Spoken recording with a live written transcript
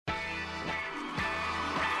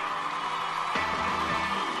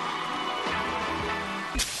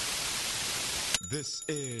This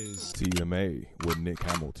is TMA with Nick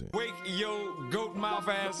Hamilton. Wake Yo Goat Mouth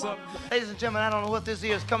Ass Up. Ladies and gentlemen, I don't know what this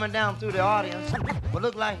is coming down through the audience, but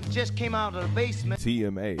look like it just came out of the basement.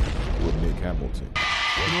 TMA with Nick Hamilton.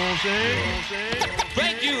 You know what I'm saying?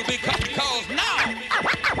 Thank you, because now.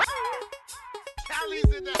 Callie's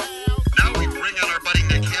in the house. Now we bring out our buddy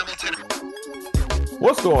Nick Hamilton.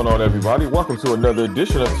 What's going on, everybody? Welcome to another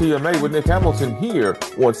edition of TMA with Nick Hamilton here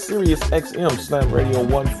on Sirius XM Slam Radio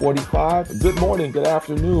 145. Good morning, good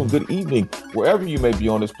afternoon, good evening, wherever you may be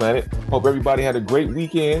on this planet. Hope everybody had a great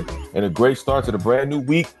weekend and a great start to the brand new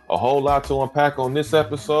week. A whole lot to unpack on this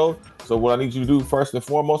episode. So what I need you to do first and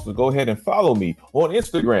foremost is go ahead and follow me on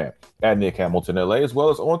Instagram at Nick Hamilton LA, as well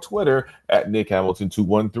as on Twitter at Nick Hamilton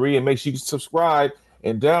 213. And make sure you subscribe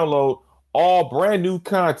and download all brand new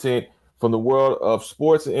content from the world of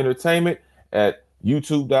sports and entertainment at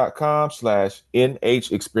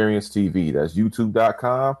youtube.com/NH Experience TV. That's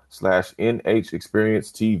youtube.com/NH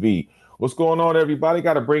Experience TV. What's going on, everybody?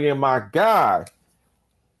 Got to bring in my guy,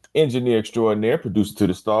 engineer extraordinaire, producer to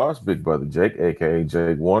the stars, Big Brother Jake, a.k.a.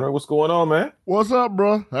 Jake Warner. What's going on, man? What's up,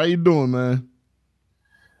 bro? How you doing, man?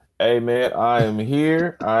 Hey, man, I am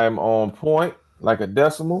here. I am on point like a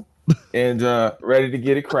decimal and ready to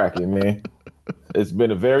get it cracking, man. It's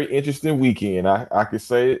been a very interesting weekend. I could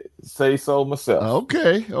say so myself.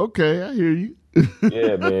 Okay, I hear you.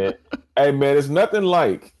 Yeah, man. Hey, man, it's nothing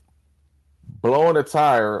like blowing a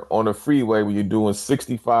tire on a freeway when you're doing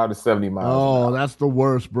 65 to 70 miles an hour. That's the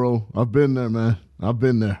worst, bro. I've been there, man. I've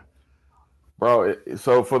been there. Bro,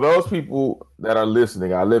 so for those people that are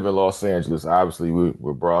listening, I live in Los Angeles. Obviously,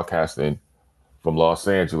 we're broadcasting from Los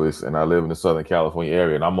Angeles, and I live in the Southern California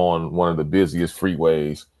area, and I'm on one of the busiest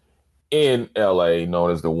freeways in LA,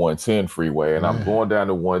 known as the 110 freeway, and I'm going down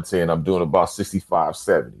to 110. I'm doing about 65,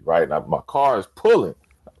 70, right? And my car is pulling.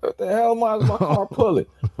 What the hell is my car pulling?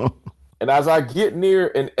 And as I get near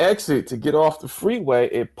an exit to get off the freeway,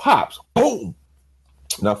 it pops. Boom!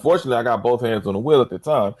 Now, fortunately, I got both hands on the wheel at the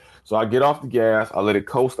time, so I get off the gas. I let it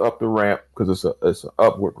coast up the ramp because it's an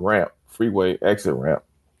upward ramp, freeway exit ramp,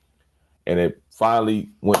 and it finally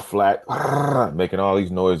went flat, making all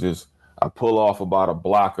these noises. I pull off about a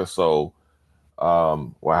block or so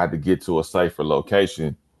where I had to get to a safer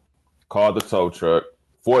location, called the tow truck.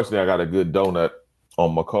 Fortunately, I got a good donut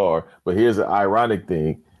on my car. But here's the ironic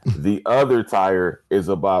thing. The other tire is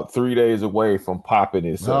about 3 days away from popping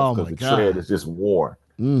itself because the tread is just worn.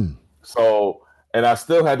 So, and I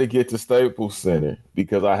still had to get to Staples Center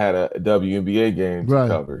because I had a WNBA game to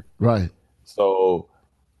cover. Right. So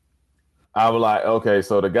I was like, okay,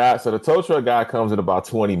 so the tow truck guy comes in about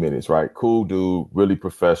 20 minutes, right? Cool dude, really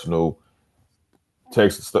professional.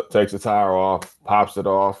 Takes the tire off, pops it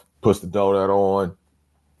off, puts the donut on,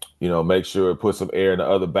 make sure it puts some air in the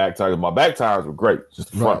other back tires. My back tires were great,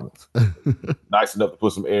 just the front ones. Nice enough to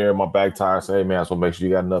put some air in my back tires. Say, hey, man, I just want to make sure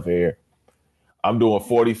you got enough air. I'm doing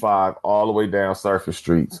 45 all the way down surface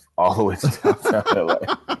streets, all the way to downtown LA.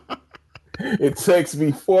 It takes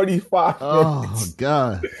me 45 minutes. Oh,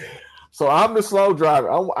 God. So I'm the slow driver.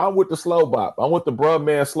 I'm with the slow bop. I'm with the bruh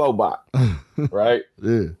man slow bop, right?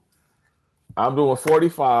 Yeah. I'm doing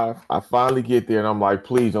 45. I finally get there, and I'm like,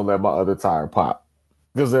 please don't let my other tire pop,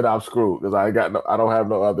 because then I'm screwed. Because I don't have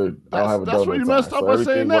no other. I don't have a donut. That's where you messed up by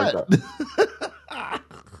saying that.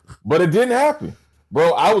 But it didn't happen,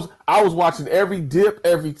 bro. I was watching every dip,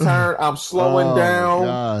 every turn. I'm slowing down.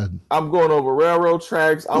 God. I'm going over railroad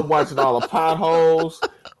tracks. I'm watching all the potholes.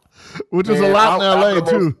 Which is a lot in LA,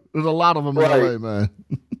 too. There's a lot of them in LA, man.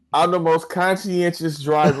 I'm the most conscientious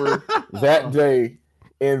driver that day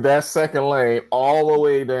in that second lane all the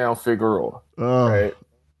way down Figueroa. Oh, right?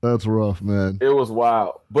 That's rough, man. It was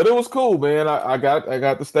wild. But it was cool, man. I got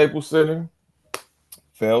the Staples Center,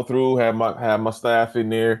 fell through, had my staff in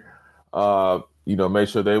there, made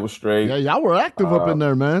sure they were straight. Yeah, y'all were active up in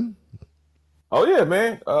there, man. Oh yeah,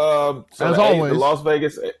 man. As always,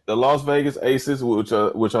 the Las Vegas Aces, which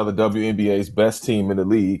are the WNBA's best team in the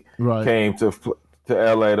league, came to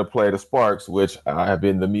LA to play the Sparks, which have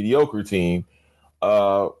been the mediocre team.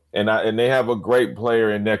 And they have a great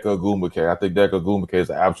player in Nneka Ogwumike. I think Nneka Ogwumike is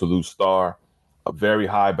an absolute star, a very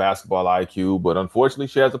high basketball IQ, but unfortunately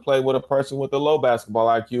she has to play with a person with a low basketball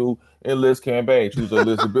IQ in Liz Cambage, who's a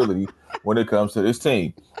disability when it comes to this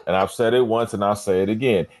team. And I've said it once and I'll say it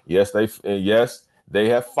again. Yes, they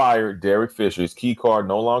have fired Derek Fisher. His key card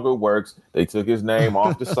no longer works. They took his name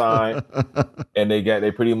off the sign, and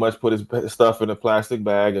they pretty much put his stuff in a plastic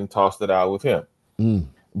bag and tossed it out with him.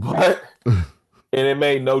 But and it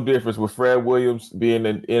made no difference with Fred Williams being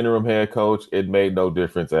an interim head coach. It made no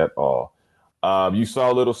difference at all. You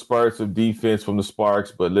saw little spurts of defense from the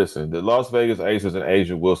Sparks, but listen, the Las Vegas Aces and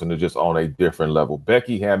Asia Wilson are just on a different level.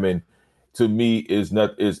 Becky Hammon, to me, is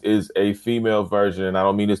a female version, and I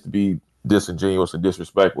don't mean this to be disingenuous and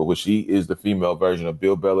disrespectful, but she is the female version of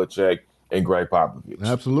Bill Belichick and Greg Popovich.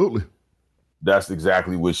 Absolutely. That's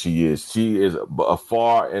exactly what she is. She is a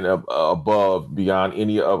far and above beyond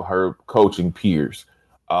any of her coaching peers.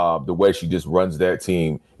 The way she just runs that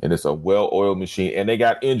team, and it's a well-oiled machine. And they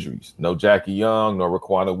got injuries. No Jackie Young, no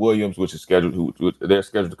Raquana Williams, which is they're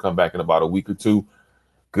scheduled to come back in about a week or two.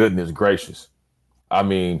 Goodness gracious! I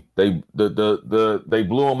mean, they blew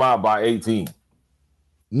them out by 18.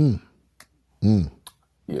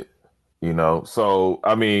 Yeah, So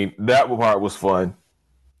I mean, that part was fun.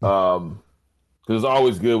 Because it's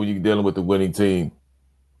always good when you're dealing with the winning team,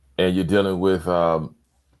 and you're dealing with a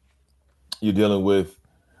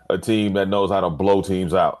team that knows how to blow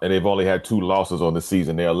teams out, and they've only had 2 losses on the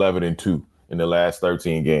season. They're 11-2 in the last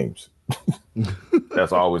 13 games.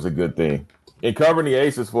 That's always a good thing. And covering the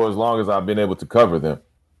Aces for as long as I've been able to cover them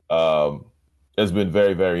has been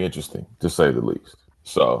very, very interesting, to say the least.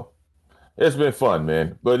 So it's been fun,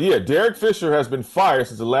 man. But yeah, Derek Fisher has been fired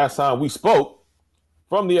since the last time we spoke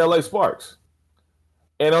from the LA Sparks.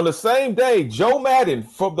 And on the same day, Joe Madden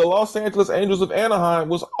from the Los Angeles Angels of Anaheim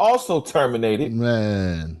was also terminated.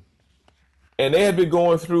 Man. And they had been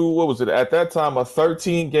going through, what was it, at that time, a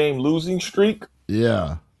 13-game losing streak.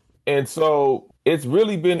 Yeah. And so it's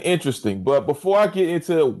really been interesting. But before I get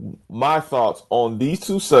into my thoughts on these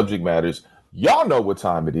two subject matters, y'all know what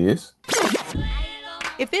time it is.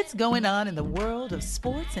 If it's going on in the world of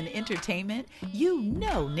sports and entertainment, you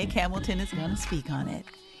know Nick Hamilton is going to speak on it.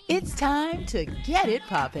 It's time to get it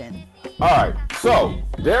poppin'. All right, so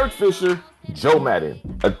Derek Fisher, Joe Madden,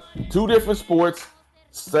 2 different sports,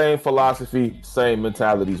 same philosophy, same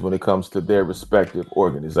mentalities when it comes to their respective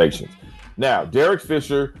organizations. Now, Derek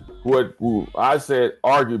Fisher, who I said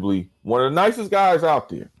arguably one of the nicest guys out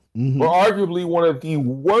there, but arguably one of the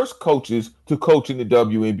worst coaches to coach in the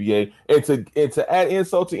WNBA, and to add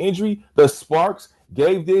insult to injury, the Sparks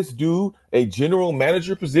gave this dude a general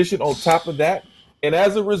manager position on top of that. And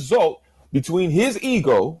as a result, between his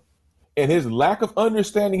ego and his lack of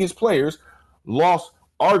understanding his players, lost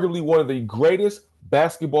arguably one of the greatest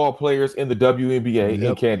basketball players in the WNBA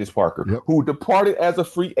in Candace Parker, who departed as a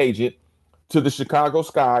free agent to the Chicago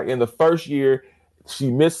Sky in the first year.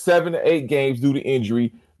 She missed 7 to 8 games due to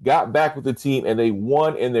injury, got back with the team, and they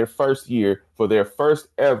won in their first year for their first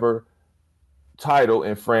ever title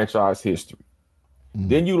in franchise history.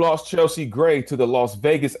 Then you lost Chelsea Gray to the Las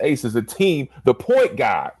Vegas Aces, a team, the point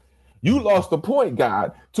guard. You lost the point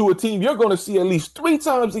guard to a team you're going to see at least 3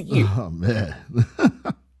 times a year. Oh, man.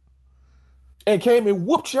 And came and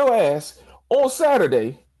whooped your ass on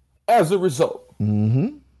Saturday as a result.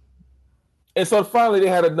 And so finally they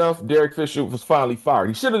had enough. Derek Fisher was finally fired.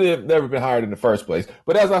 He should have never been hired in the first place.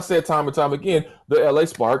 But as I said time and time again, the LA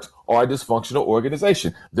Sparks are a dysfunctional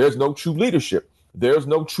organization. There's no true leadership. There's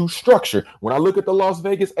no true structure. When I look at the Las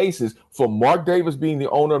Vegas Aces, for Mark Davis being the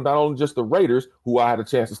owner of not only just the Raiders, who I had a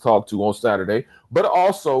chance to talk to on Saturday, but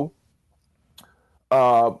also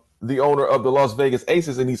the owner of the Las Vegas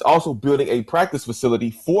Aces, and he's also building a practice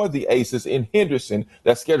facility for the Aces in Henderson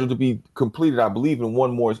that's scheduled to be completed, I believe, in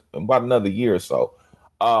about another year or so.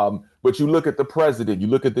 But you look at the president, you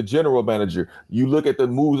look at the general manager, you look at the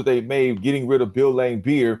moves that they made, getting rid of Bill Lane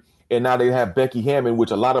Beer. And now they have Becky Hammon,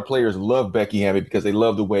 which a lot of players love Becky Hammon because they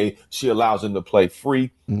love the way she allows them to play free.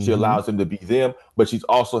 She allows them to be them, but she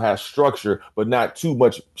also has structure, but not too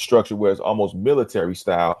much structure where it's almost military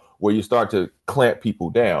style, where you start to clamp people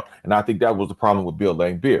down. And I think that was the problem with Bill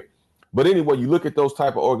Lane Beer. But anyway, you look at those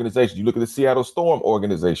type of organizations. You look at the Seattle Storm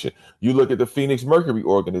organization. You look at the Phoenix Mercury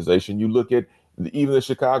organization. You look at even the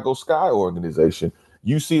Chicago Sky organization.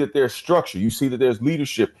 You see that there's structure. You see that there's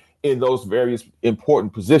leadership in those various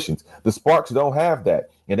important positions. The Sparks don't have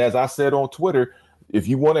that. And as I said on Twitter, if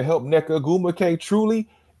you want to help Nneka Ogwumike truly,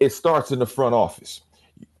 it starts in the front office.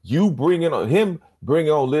 Bringing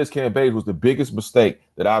on Liz Cambage was the biggest mistake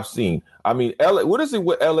that I've seen. I mean, what is it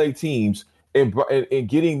with LA teams in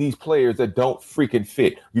getting these players that don't freaking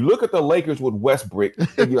fit? You look at the Lakers with Westbrook,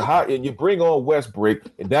 and you bring on Westbrook,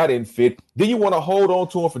 and that didn't fit. Then you want to hold on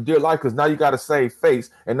to him for dear life because now you got to save face,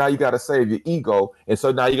 and now you got to save your ego, and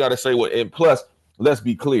so now you got to say, well, and plus, let's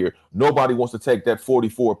be clear, nobody wants to take that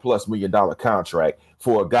 $44+ million contract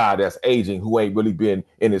for a guy that's aging who ain't really been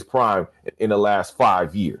in his prime in the last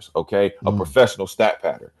 5 years. Okay, a professional stat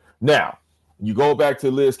pattern. Now you go back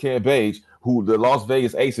to Liz Cambage, who the Las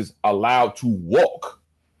Vegas Aces allowed to walk.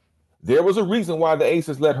 There was a reason why the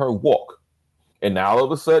Aces let her walk. And now all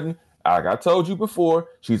of a sudden, Like I told you before,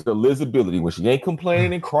 she's the Lizability. When she ain't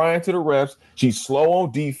complaining and crying to the refs, she's slow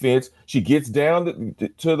on defense. She gets down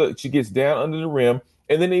she gets down under the rim,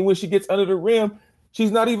 and then when she gets under the rim,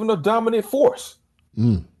 she's not even a dominant force.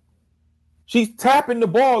 Mm. She's tapping the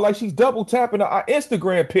ball like she's double tapping our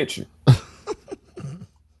Instagram picture.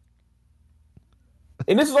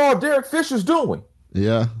 And this is all Derek Fisher's doing.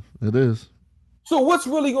 Yeah, it is. So what's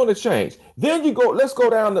really going to change? Then you go. Let's go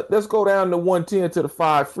down the 110 to the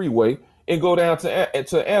 5 freeway and go down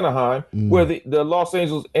to Anaheim, where the Los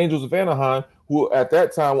Angeles Angels of Anaheim, who at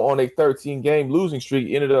that time were on a 13-game losing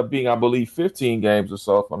streak, ended up being, I believe, 15 games or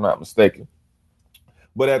so, if I'm not mistaken.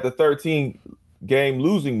 But at the 13-game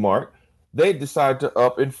losing mark, they decided to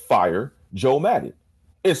up and fire Joe Madden.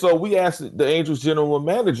 And so we asked the Angels general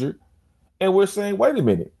manager, and we're saying, wait a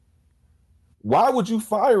minute, why would you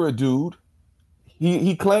fire a dude?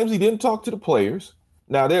 He claims he didn't talk to the players.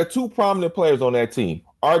 Now, there are two prominent players on that team,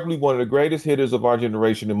 arguably one of the greatest hitters of our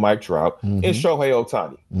generation in Mike Trout and Shohei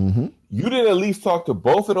Ohtani. Mm-hmm. You didn't at least talk to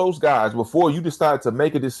both of those guys before you decided to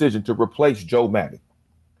make a decision to replace Joe Madden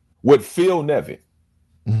with Phil Nevin,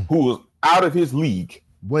 who was out of his league.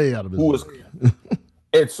 Way out of his league.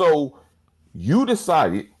 And so you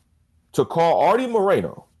decided to call Artie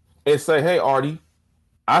Moreno and say, hey, Artie,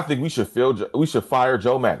 I think we should fire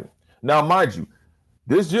Joe Madden. Now, mind you,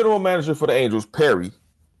 this general manager for the Angels, Perry,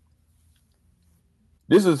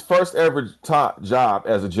 this is his first ever job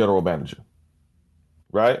as a general manager,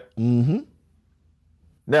 right? Mm-hmm.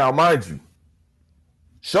 Now, mind you,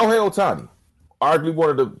 Shohei Ohtani, arguably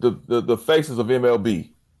one of the faces of MLB,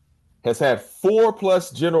 has had four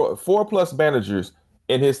managers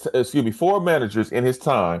in his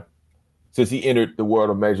time since he entered the world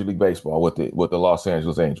of Major League Baseball with the Los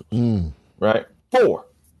Angeles Angels, right? 4.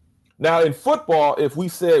 Now, in football, if we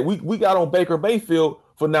said we got on Baker Mayfield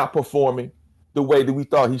for not performing the way that we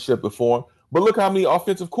thought he should perform, but look how many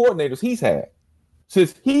offensive coordinators he's had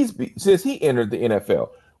since he entered the NFL.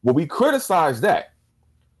 Well, we criticize that,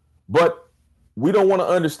 but we don't want to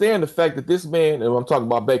understand the fact that this man, and I'm talking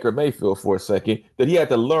about Baker Mayfield for a second, that he had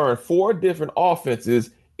to learn 4 different offenses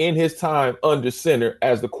in his time under center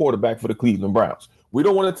as the quarterback for the Cleveland Browns. We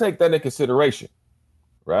don't want to take that into consideration.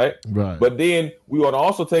 Right. But then we want to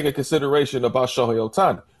also take a consideration about Shohei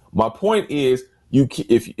Ohtani. My point is,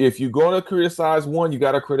 if you're going to criticize one, you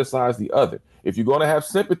got to criticize the other. If you're going to have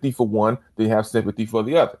sympathy for one, then have sympathy for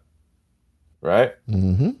the other. Right.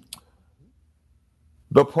 Mm-hmm.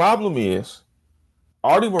 The problem is,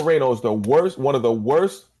 Artie Moreno is one of the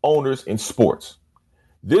worst owners in sports.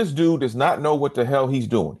 This dude does not know what the hell he's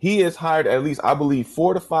doing. He has hired at least, I believe,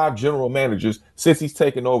 4 to 5 general managers since he's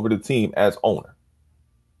taken over the team as owner.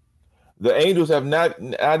 The Angels have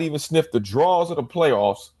not even sniffed the draws of the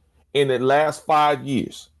playoffs in the last 5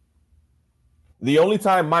 years. The only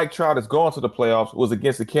time Mike Trout has gone to the playoffs was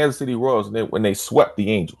against the Kansas City Royals when they swept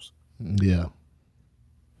the Angels. Yeah.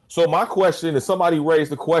 So my question is, somebody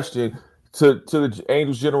raised the question to the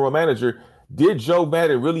Angels general manager, did Joe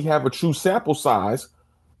Madden really have a true sample size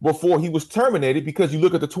before he was terminated? Because you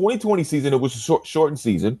look at the 2020 season, it was a shortened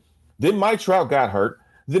season. Then Mike Trout got hurt.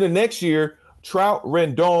 Then the next year, Trout,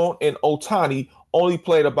 Rendon, and Ohtani only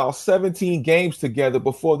played about 17 games together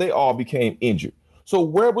before they all became injured. So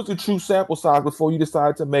where was the true sample size before you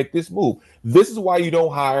decided to make this move? This is why you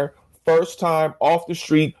don't hire first-time, off the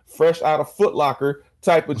street, fresh out of Foot Locker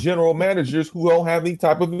type of general managers who don't have any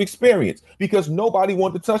type of experience, because nobody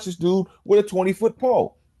wanted to touch this dude with a 20-foot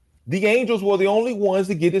pole. The Angels were the only ones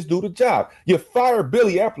to get this dude a job. You fired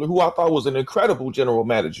Billy Epler, who I thought was an incredible general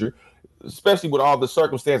manager, especially with all the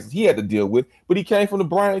circumstances he had to deal with, but he came from the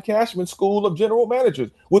Brian Cashman School of General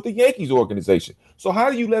Managers with the Yankees organization. So how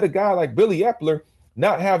do you let a guy like Billy Epler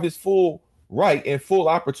not have his full right and full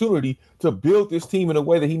opportunity to build this team in a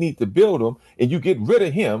way that he needs to build them, and you get rid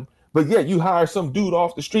of him, but yet you hire some dude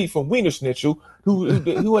off the street from Wiener Schnitzel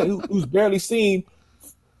who's barely seen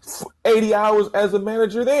 80 hours as a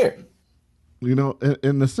manager there? You know,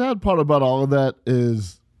 and the sad part about all of that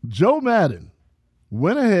is Joe Madden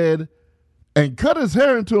went ahead and cut his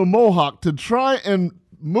hair into a mohawk to try and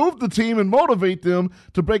move the team and motivate them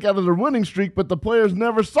to break out of their winning streak, but the players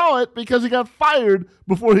never saw it because he got fired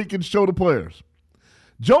before he could show the players.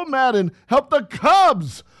 Joe Madden helped the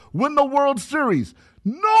Cubs win the World Series.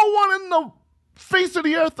 No one in the face of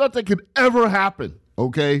the earth thought that could ever happen,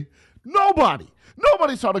 okay? Nobody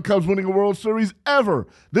saw the Cubs winning a World Series ever.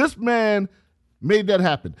 This man made that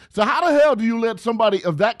happen. So how the hell do you let somebody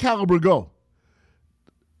of that caliber go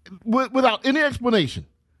without any explanation?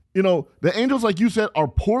 You know, the Angels, like you said, are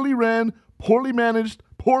poorly ran, poorly managed,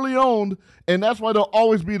 poorly owned, and that's why they'll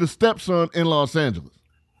always be the stepson in Los Angeles.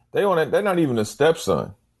 They're not even a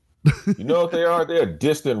stepson. You know what they are? They're a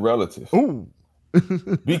distant relative. Ooh.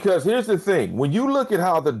 Because here's the thing. When you look at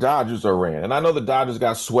how the Dodgers are ran, and I know the Dodgers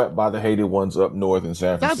got swept by the hated ones up north in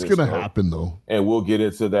San Francisco. That's going to happen, though. And we'll get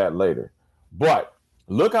into that later. But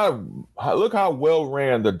look how well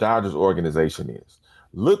ran the Dodgers organization is.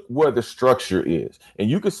 Look where the structure is. And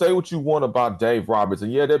you can say what you want about Dave Roberts.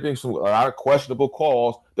 And yeah, there have been a lot of questionable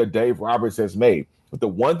calls that Dave Roberts has made. But the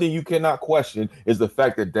one thing you cannot question is the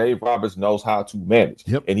fact that Dave Roberts knows how to manage.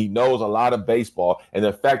 Yep. And he knows a lot of baseball. And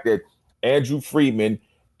the fact that Andrew Friedman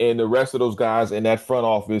and the rest of those guys in that front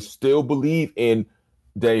office still believe in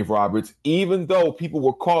Dave Roberts, even though people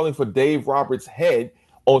were calling for Dave Roberts' head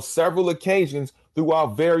on several occasions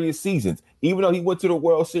throughout various seasons, even though he went to the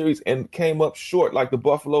World Series and came up short like the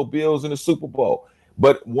Buffalo Bills in the Super Bowl.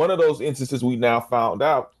 But one of those instances we now found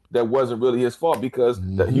out that wasn't really his fault because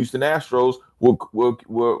the Houston Astros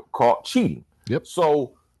were caught cheating. Yep.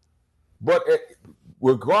 So, but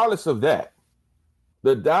regardless of that,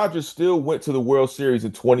 the Dodgers still went to the World Series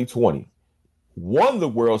in 2020, won the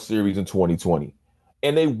World Series in 2020,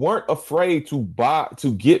 and they weren't afraid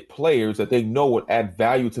to get players that they know would add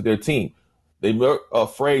value to their team. They weren't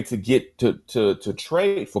afraid to get to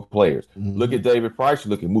trade for players. Look at David Price.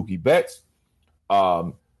 You look at Mookie Betts.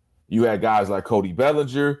 You had guys like Cody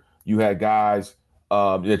Bellinger. You had guys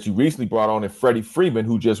that you recently brought on, and Freddie Freeman,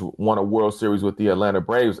 who just won a World Series with the Atlanta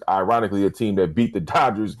Braves. Ironically, a team that beat the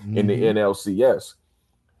Dodgers in the NLCS.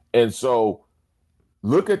 And so,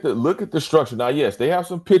 look at the structure. Now, yes, they have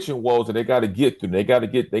some pitching woes that they got to get through. They got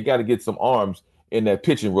to get some arms in that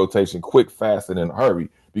pitching rotation quick, fast, and in a hurry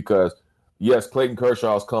because. Yes, Clayton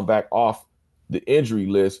Kershaw's come back off the injury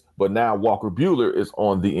list, but now Walker Buehler is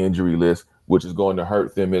on the injury list, which is going to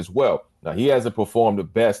hurt them as well. Now, he hasn't performed the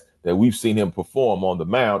best that we've seen him perform on the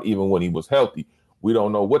mound, even when he was healthy. We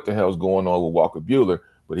don't know what the hell's going on with Walker Buehler,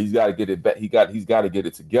 but he's got to get it back. He's got to get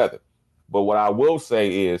it together. But what I will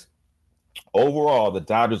say is, overall, the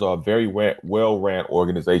Dodgers are a very well-ran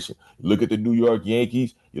organization. You look at the New York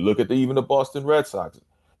Yankees. You look at even the Boston Red Sox.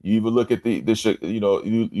 You even look at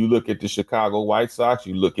you look at the Chicago White Sox.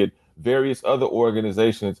 You look at various other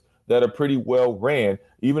organizations that are pretty well ran.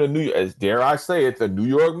 Even as dare I say it, the New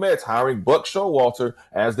York Mets hiring Buck Showalter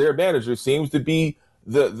as their manager seems to be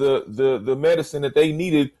the medicine that they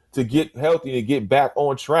needed to get healthy and get back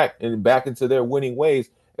on track and back into their winning ways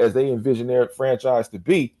as they envision their franchise to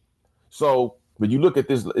be. So, but you look at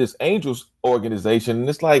this Angels organization, and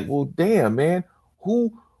it's like, well, damn, man,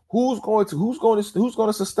 Who's going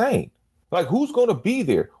to sustain? Like, who's going to be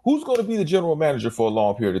there? Who's going to be the general manager for a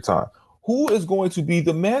long period of time? Who is going to be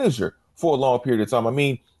the manager for a long period of time? I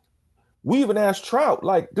mean, we even asked Trout,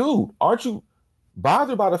 like, dude, aren't you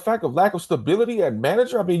bothered by the fact of lack of stability at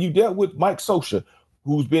manager? I mean, you dealt with Mike Scioscia,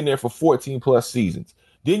 who's been there for 14 plus seasons.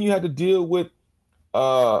 Then you had to deal with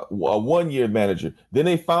a one-year manager. Then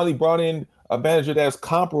they finally brought in a manager that's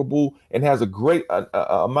comparable and has a great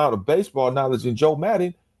amount of baseball knowledge in Joe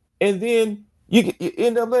Maddon. And then you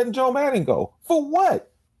end up letting Joe Maddon go. For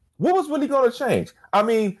what? What was really going to change? I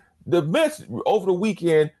mean, the Mets over the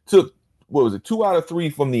weekend took, 2 out of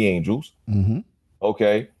 3 from the Angels. Mm-hmm.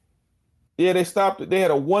 Okay. Yeah, they stopped. They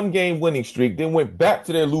had a 1-game winning streak, then went back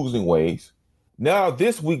to their losing ways. Now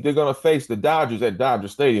this week they're going to face the Dodgers at Dodger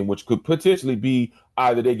Stadium, which could potentially be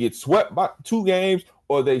either they get swept by 2 games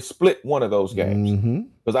or they split one of those games.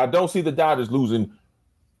 Because I don't see the Dodgers losing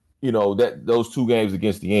those 2 games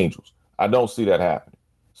against the Angels. I don't see that happening,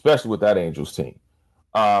 especially with that Angels team.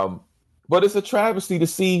 But it's a travesty to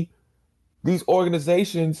see these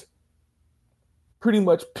organizations pretty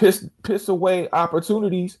much piss away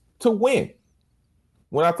opportunities to win.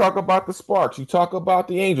 When I talk about the Sparks, you talk about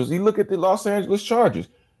the Angels, you look at the Los Angeles Chargers.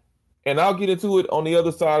 And I'll get into it on the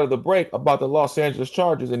other side of the break about the Los Angeles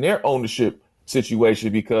Chargers and their ownership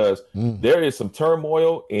situation because there is some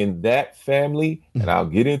turmoil in that family, and I'll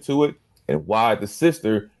get into it and why the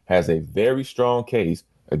sister has a very strong case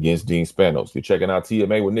against Dean Spanos. You're checking out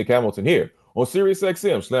TMA with Nick Hamilton here on Sirius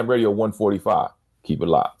XM Slam Radio 145. Keep it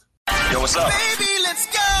locked. Yo, what's up? Baby, let's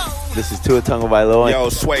go! This is Tua Tagovailoa. Yo,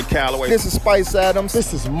 Sway Calloway. This is Spice Adams.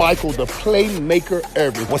 This is Michael, the playmaker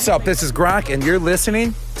everything. What's up? This is Gronk, and you're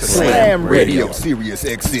listening to Slam Radio, Sirius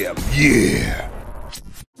XM. Yeah.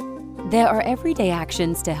 There are everyday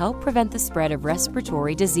actions to help prevent the spread of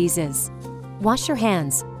respiratory diseases. Wash your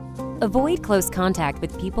hands. Avoid close contact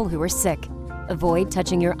with people who are sick. Avoid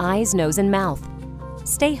touching your eyes, nose, and mouth.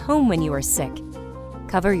 Stay home when you are sick.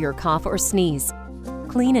 Cover your cough or sneeze.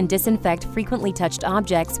 Clean and disinfect frequently touched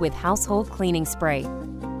objects with household cleaning spray.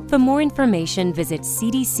 For more information, visit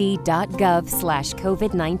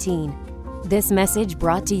cdc.gov/COVID-19. This message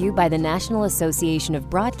brought to you by the National Association of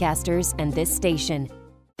Broadcasters and this station.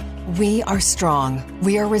 We are strong,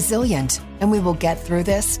 we are resilient, and we will get through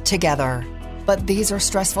this together. But these are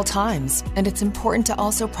stressful times, and it's important to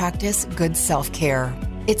also practice good self-care.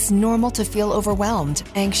 It's normal to feel overwhelmed,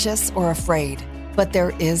 anxious, or afraid, but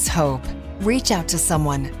there is hope. Reach out to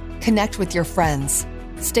someone, connect with your friends,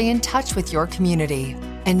 stay in touch with your community,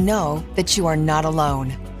 and know that you are not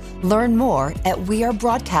alone. Learn more at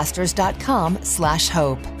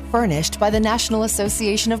wearebroadcasters.com/hope, furnished by the National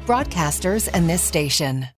Association of Broadcasters and this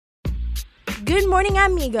station. Good morning,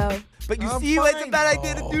 amigo. But you see why it's a bad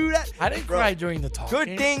idea to do that? I didn't cry during the talk.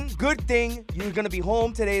 Good thing. You're going to be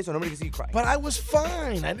home today, so nobody can see you cry. But I was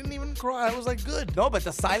fine. I didn't even cry. I was like, good. No, but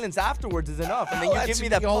the silence afterwards is enough. And then you give me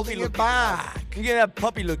that puppy look back. You get that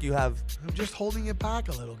puppy look you have. I'm just holding it back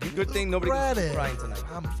a little. Good thing nobody can see you crying tonight.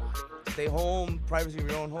 I'm fine. Stay home, privacy of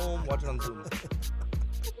your own home, watch it on Zoom.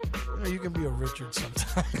 You can be a Richard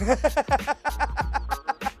sometime.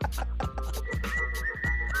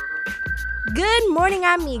 Good morning,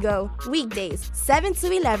 amigo. Weekdays, 7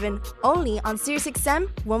 to 11, only on SiriusXM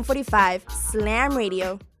 145 Slam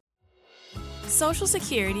Radio. Social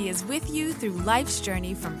Security is with you through life's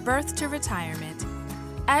journey from birth to retirement.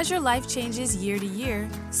 As your life changes year to year,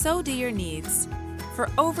 so do your needs. For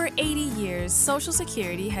over 80 years, Social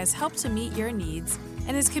Security has helped to meet your needs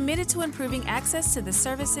and is committed to improving access to the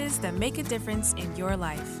services that make a difference in your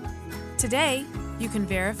life. Today, you can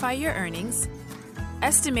verify your earnings,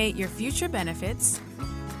 estimate your future benefits,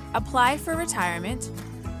 apply for retirement,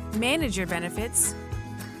 manage your benefits,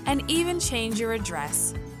 and even change your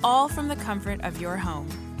address, all from the comfort of your home.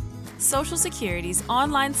 Social Security's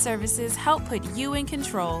online services help put you in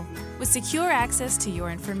control with secure access to your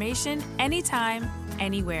information anytime,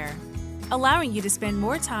 anywhere, allowing you to spend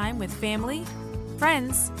more time with family,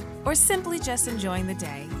 friends, or simply just enjoying the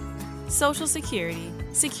day. Social Security,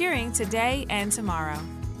 securing today and tomorrow.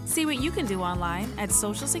 See what you can do online at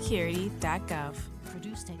socialsecurity.gov.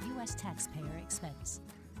 Produced at U.S. taxpayer expense.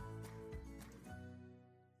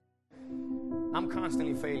 I'm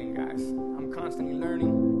constantly failing, guys. I'm constantly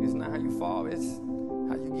learning. It's not how you fall, it's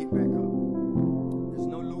how you get back up. There's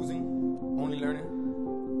no losing, only learning.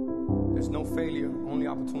 There's no failure, only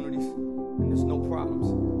opportunities. And there's no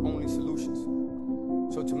problems, only solutions.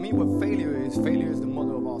 So to me, what failure is the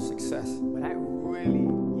mother of all success. But I really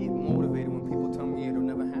get motivated when people tell me it'll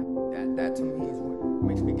never happen. That to me is what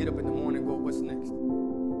makes me get up in the morning and go, what's next? I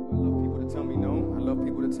love people to tell me no. I love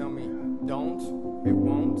people to tell me don't, it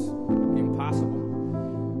won't, impossible.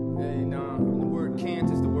 And the word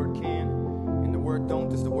can't is the word can, and the word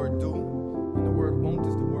don't is the word do, and the word won't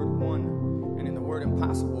is the word won, and in the word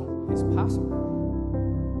impossible is possible.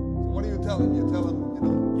 So what are you telling? You're telling,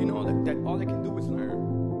 that all they can do is learn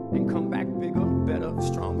and come back bigger, better,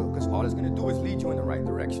 stronger, because all it's going to do is lead you in the right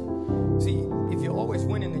direction. See, if you're always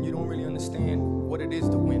winning, then you don't really understand what it is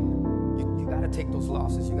to win. You got to take those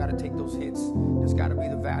losses. You got to take those hits. There's got to be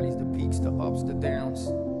the valleys, the peaks, the ups, the downs.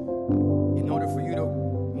 In order for you to,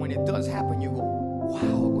 when it does happen, you go,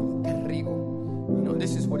 wow, qué rico.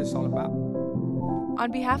 This is what it's all about. On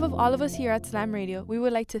behalf of all of us here at Slam Radio, we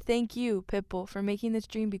would like to thank you, Pitbull, for making this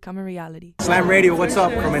dream become a reality. Slam Radio, what's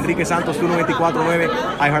up? From Enrique Santos,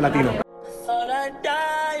 194.9, iHeart Latino.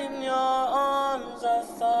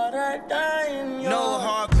 No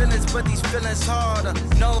hard feelings, but these feelings harder.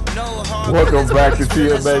 No hard. Welcome back to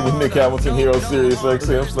TMA with Nick Hamilton here on Sirius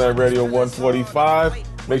XM Slam Radio 145.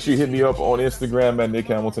 Make sure you hit me up on Instagram at Nick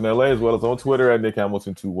Hamilton LA, as well as on Twitter at Nick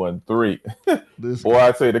Hamilton 213. Boy,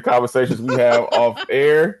 I tell you, the conversations we have off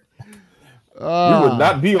air, we would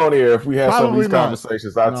not be on air if we had some of these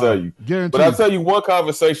conversations. I tell you, guaranteed. But I'll tell you one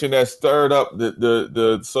conversation that stirred up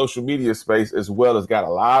the social media space as well as got a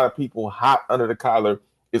lot of people hot under the collar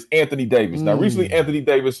is Anthony Davis. Now, recently, Anthony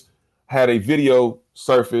Davis had a video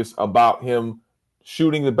surface about him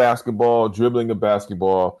shooting the basketball, dribbling the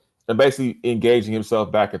basketball, and basically engaging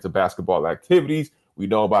himself back into basketball activities. We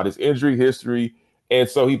know about his injury history. And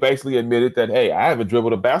so he basically admitted that, hey, I haven't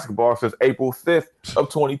dribbled a basketball since April 5th of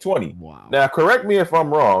 2020. Wow. Now, correct me if I'm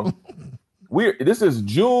wrong. This is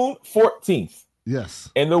June 14th. Yes.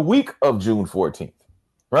 In the week of June 14th,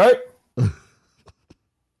 right?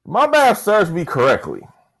 My math serves me correctly.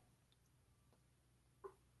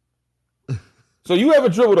 So you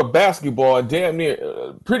haven't dribbled a basketball in damn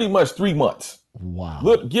near pretty much 3 months. Wow.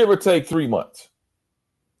 Look, give or take 3 months.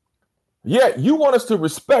 Yet you want us to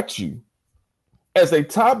respect you as a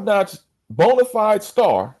top-notch, bona fide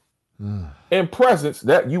star and presence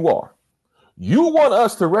that you are. You want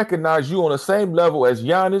us to recognize you on the same level as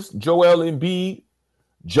Giannis, Joel Embiid,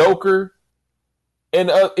 Joker,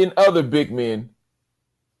 and in other big men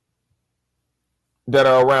that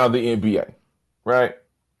are around the NBA, right?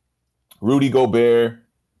 Rudy Gobert,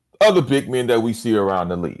 other big men that we see around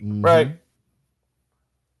the league, right?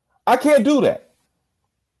 I can't do that.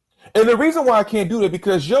 And the reason why I can't do that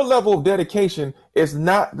because your level of dedication is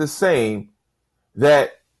not the same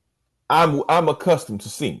that I'm accustomed to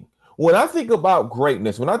seeing. When I think about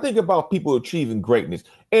greatness, when I think about people achieving greatness,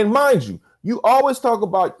 and mind you, you always talk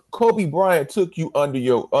about Kobe Bryant took you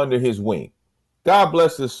under his wing. God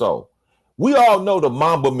bless his soul. We all know the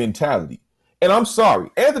Mamba mentality. And I'm sorry,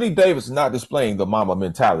 Anthony Davis is not displaying the Mamba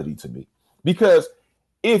mentality to me. Because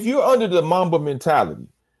if you're under the Mamba mentality,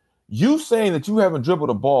 you saying that you haven't dribbled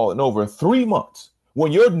a ball in over 3 months,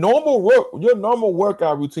 when your normal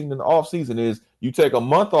workout routine in the offseason is you take a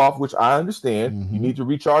month off, which I understand. You need to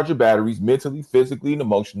recharge your batteries mentally, physically, and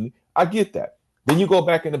emotionally. I get that. Then you go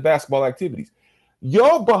back into basketball activities.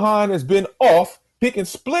 Your behind has been off picking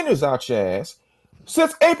splinters out your ass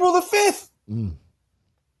since April the 5th. Now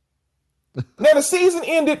the season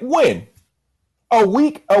ended when? A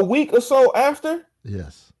week or so after?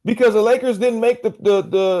 Yes. Because the Lakers didn't make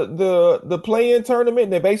the play-in tournament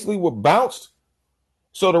and they basically were bounced.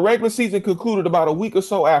 So the regular season concluded about a week or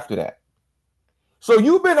so after that. So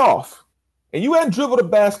you've been off and you hadn't dribbled a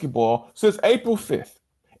basketball since April 5th.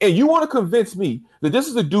 And you want to convince me that this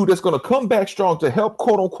is a dude that's going to come back strong to help,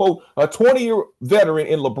 quote unquote, a 20-year veteran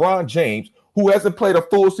in LeBron James who hasn't played a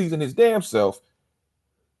full season his damn self.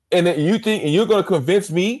 And then you're going to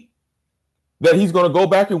convince me that he's going to go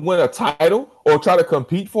back and win a title or try to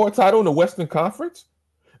compete for a title in the Western Conference?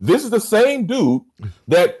 This is the same dude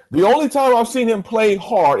that the only time I've seen him play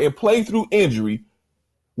hard and play through injury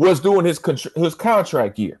was during his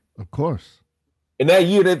contract year. Of course. In that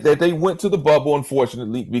year that they went to the bubble,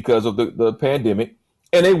 unfortunately, because of the pandemic,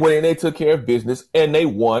 and they went and they took care of business and they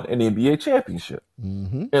won an NBA championship.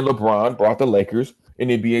 And LeBron brought the Lakers an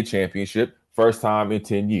NBA championship, first time in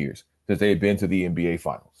 10 years since they had been to the NBA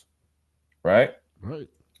Finals. Right? Right.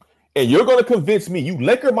 And you're going to convince me, you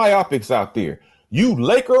Laker myopics out there, you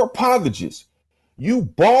Laker apologists, you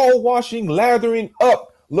ball-washing, lathering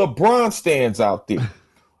up LeBron stands out there,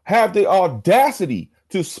 have the audacity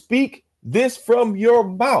to speak this from your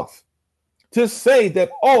mouth, to say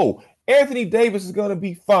that, oh, Anthony Davis is going to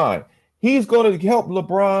be fine. He's going to help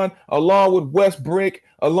LeBron along with Westbrook,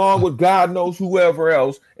 along with God knows whoever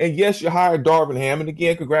else. And yes, you hired Darvin Ham. And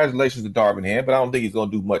again, congratulations to Darvin Ham, but I don't think he's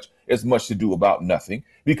going to do as much to do about nothing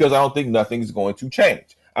because I don't think nothing is going to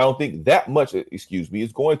change. I don't think that much,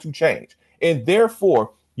 is going to change. And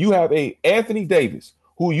therefore, you have a Anthony Davis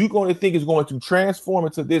who you're going to think is going to transform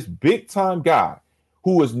into this big time guy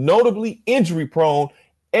who is notably injury prone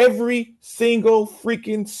every single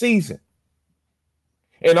freaking season.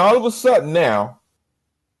 And all of a sudden now,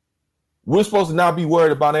 we're supposed to not be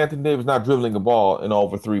worried about Anthony Davis not dribbling a ball in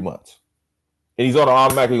over 3 months. And he's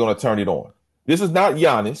automatically going to turn it on. This is not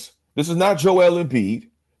Giannis. This is not Joel Embiid.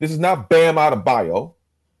 This is not Bam Adebayo.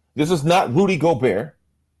 This is not Rudy Gobert.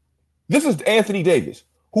 This is Anthony Davis,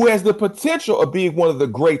 who has the potential of being one of the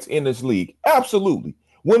greats in this league. Absolutely.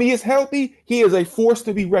 When he is healthy, he is a force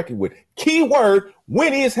to be reckoned with. Key word,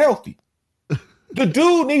 when he is healthy. The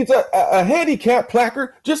dude needs a handicap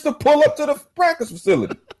placard just to pull up to the practice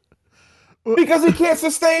facility because he can't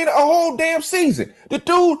sustain a whole damn season. The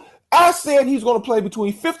dude, I said he's going to play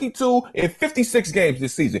between 52 and 56 games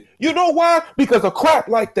this season. You know why? Because of crap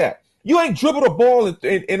like that. You ain't dribbled a ball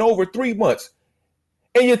in over 3 months,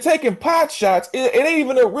 and you're taking pot shots. It ain't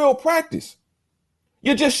even a real practice.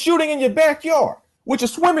 You're just shooting in your backyard with your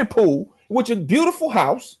swimming pool, with your beautiful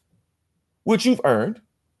house, which you've earned.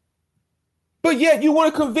 But yet you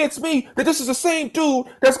want to convince me that this is the same dude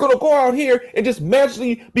that's going to go out here and just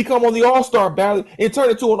magically become on the all-star ballot and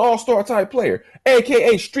turn into an all-star type player,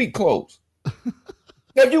 a.k.a. street clothes.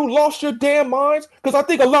 Have you lost your damn minds? Because I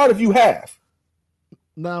think a lot of you have.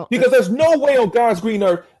 Now, because there's no way on God's green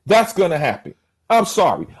earth that's going to happen. I'm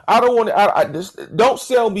sorry. I don't want to. Just don't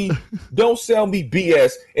sell me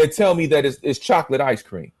BS and tell me that it's chocolate ice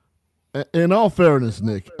cream. In all fairness,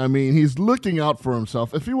 Nick, I mean, he's looking out for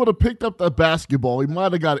himself. If he would have picked up that basketball, he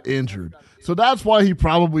might have got injured. So that's why he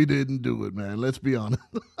probably didn't do it, man. Let's be honest.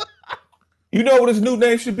 You know what his new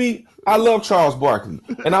name should be? I love Charles Barkley.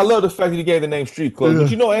 And I love the fact that he gave the name Street Clothes. Yeah.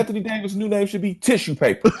 But you know Anthony Davis' new name should be Tissue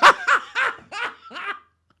Paper.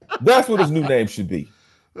 That's what his new name should be.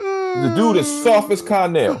 The dude is soft as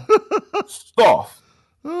Connell. Soft.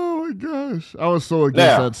 Oh, my gosh. I was so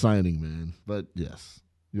against that signing, man. But, yes,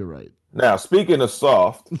 you're right. Now, speaking of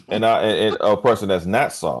soft, and a person that's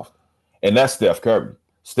not soft, and that's Steph Curry.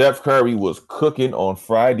 Steph Curry was cooking on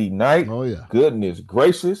Friday night. Oh, yeah. Goodness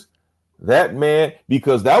gracious. That man,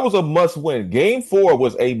 because that was a must-win. Game 4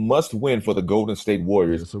 was a must-win for the Golden State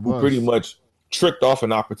Warriors, who pretty much tricked off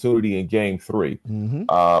an opportunity in Game 3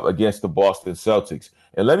 against the Boston Celtics.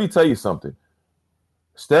 And let me tell you something.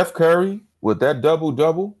 Steph Curry, with that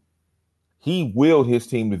double-double, he willed his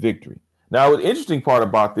team to victory. Now, the interesting part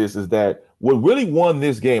about this is that what really won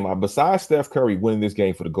this game, besides Steph Curry winning this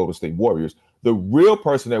game for the Golden State Warriors, the real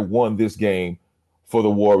person that won this game for the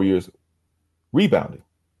Warriors rebounding.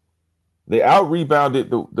 They out-rebounded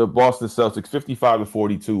the Boston Celtics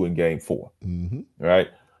 55-42 in Game 4. Right?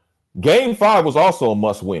 Game 5 was also a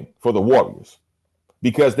must-win for the Warriors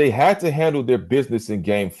because they had to handle their business in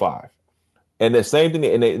Game 5. And the same thing,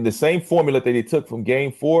 in the same formula that they took from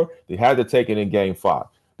Game 4, they had to take it in Game 5.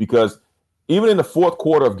 Because even in the fourth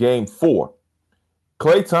quarter of Game 4,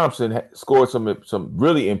 Klay Thompson scored some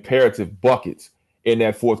really imperative buckets in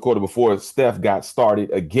that fourth quarter before Steph got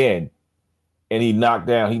started again. And he knocked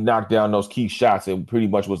down those key shots and pretty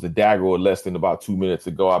much was the dagger or less than about 2 minutes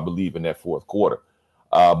ago, I believe, in that fourth quarter.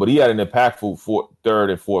 But he had an impactful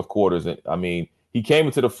third and fourth quarters. And I mean, he came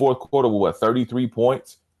into the fourth quarter with 33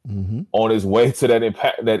 points on his way to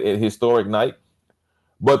that historic night.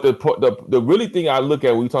 But the really thing I look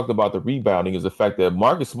at when we talked about the rebounding is the fact that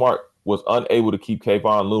Marcus Smart was unable to keep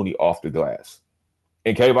Kayvon Looney off the glass,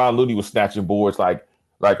 and Kayvon Looney was snatching boards like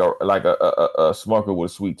a smoker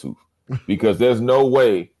with a sweet tooth. Because there's no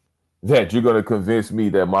way that you're going to convince me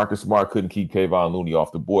that Marcus Smart couldn't keep Kayvon Looney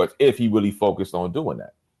off the boards if he really focused on doing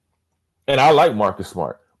that. And I like Marcus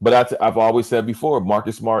Smart, but I've always said before,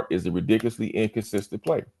 Marcus Smart is a ridiculously inconsistent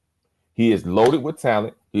player. He is loaded with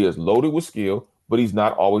talent. He is loaded with skill, but he's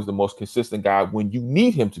not always the most consistent guy when you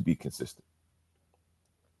need him to be consistent.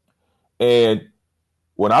 And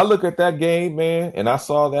when I look at that game, man, and I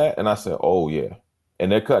saw that, and I said, oh, yeah.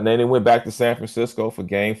 And then they went back to San Francisco for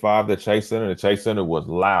Game 5, the Chase Center. The Chase Center was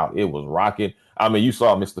loud. It was rocking. I mean, you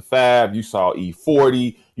saw Mr. Fab. You saw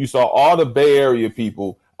E40. You saw all the Bay Area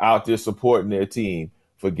people out there supporting their team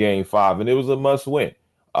for Game 5. And it was a must-win.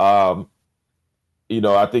 I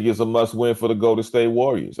think it's a must-win for the Golden State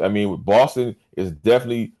Warriors. I mean, Boston is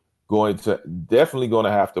definitely going to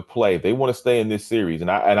have to play. They want to stay in this series. And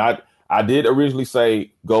I did originally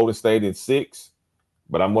say Golden State in 6.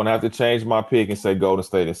 But I'm going to have to change my pick and say Golden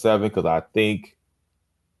State in 7 because I think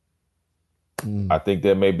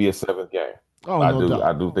there may be a 7th game. Oh, I no doubt.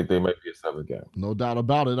 I do think there may be a 7th game. No doubt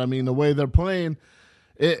about it. I mean, the way they're playing,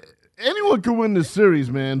 anyone can win this series,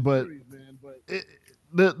 man. But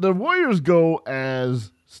the Warriors go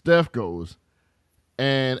as Steph goes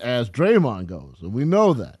and as Draymond goes. And we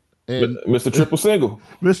know that. And Mr. Triple Single.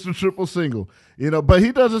 Mr. Triple Single. But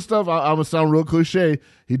he does the stuff, I'm going to sound real cliche,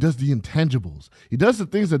 he does the intangibles. He does the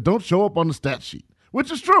things that don't show up on the stat sheet,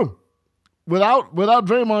 which is true. Without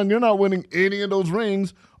Draymond, you're not winning any of those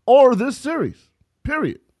rings or this series,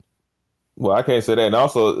 period. Well, I can't say that. And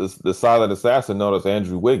also, the silent assassin known as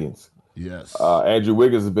Andrew Wiggins. Yes. Andrew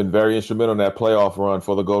Wiggins has been very instrumental in that playoff run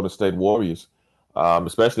for the Golden State Warriors,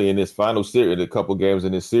 especially in this final series, a couple games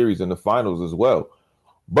in this series, in the finals as well.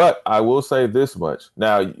 But I will say this much.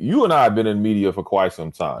 Now, you and I have been in media for quite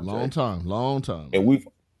some time. Long time.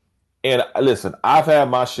 And listen, I've had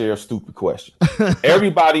my share of stupid questions.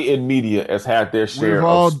 Everybody in media has had their share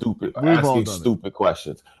of stupid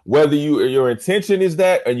questions. Whether your intention is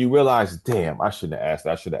that and you realize, damn, I shouldn't have asked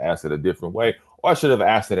that. I should have asked it a different way, or I should have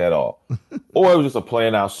asked it at all. Or it was just a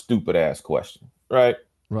plain out stupid ass question, right?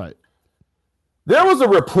 Right. There was a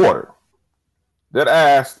reporter that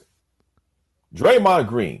asked Draymond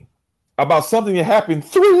Green about something that happened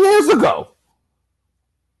 3 years ago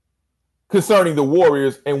concerning the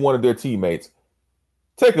Warriors and one of their teammates.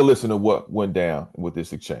 Take a listen to what went down with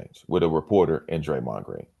this exchange with a reporter and Draymond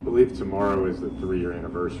Green. I believe tomorrow is the 3-year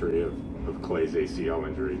anniversary of Klay's ACL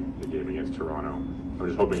injury, the game against Toronto. I'm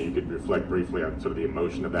just hoping you could reflect briefly on sort of the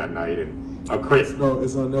emotion of that night and how crazy. No,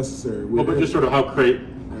 it's unnecessary. But just sort of how crazy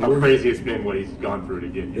it's been what he's gone through to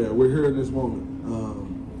get here. Yeah, we're here in this moment.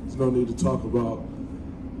 There's no need to talk about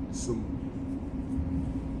something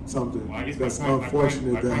that's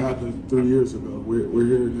unfortunate that happened 3 years ago. We're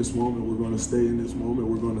here in this moment. We're going to stay in this moment.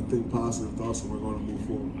 We're going to think positive thoughts, and we're going to move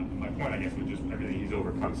forward. My point, I guess, was just everything he's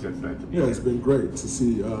overcome since then. Yeah, it's been great to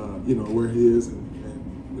see, where he is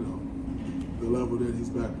and the level that he's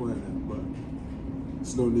back playing at. But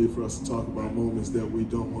there's no need for us to talk about moments that we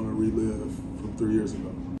don't want to relive from 3 years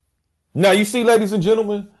ago. Now, you see, ladies and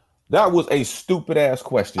gentlemen, that was a stupid ass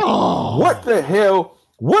question. Oh. What the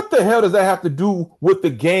hell does that have to do with the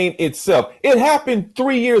game itself? It happened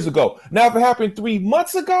 3 years ago. Now, if it happened 3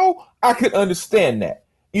 months ago, I could understand that.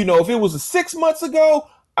 If it was 6 months ago,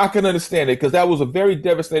 I can understand it because that was a very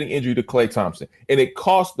devastating injury to Klay Thompson, and it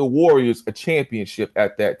cost the Warriors a championship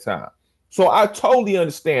at that time. So I totally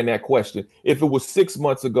understand that question if it was 6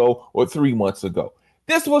 months ago or 3 months ago.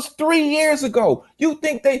 This was 3 years ago. You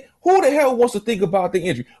think who the hell wants to think about the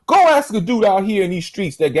injury? Go ask a dude out here in these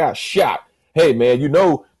streets that got shot. Hey, man,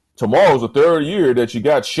 tomorrow's the third year that you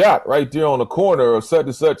got shot right there on the corner of such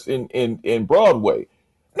and such in Broadway.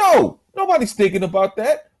 No, nobody's thinking about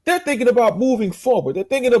that. They're thinking about moving forward. They're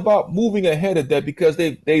thinking about moving ahead of that because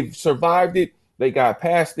they've survived it. They got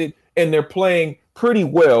past it, and they're playing pretty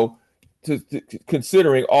well to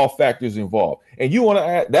considering all factors involved. And you want to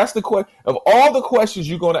ask, that's the question of all the questions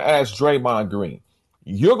you're going to ask Draymond Green.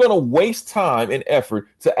 You're going to waste time and effort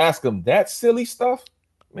to ask him that silly stuff?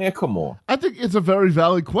 Man, come on. I think it's a very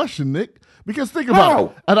valid question, Nick, because think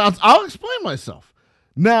about it. And I'll explain myself.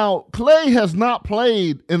 Now, Clay has not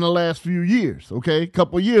played in the last few years, okay?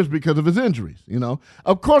 Couple years because of his injuries,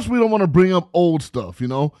 Of course, we don't want to bring up old stuff, We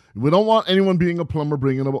don't want anyone being a plumber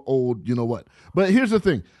bringing up old, what. But here's the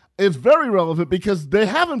thing. It's very relevant because they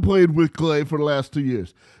haven't played with Clay for the last 2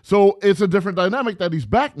 years. So it's a different dynamic that he's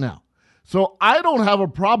back now. So I don't have a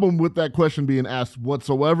problem with that question being asked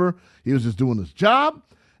whatsoever. He was just doing his job.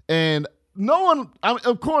 And no one,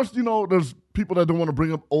 of course, there's people that don't want to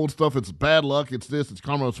bring up old stuff. It's bad luck. It's this, it's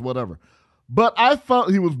karma, it's whatever. But I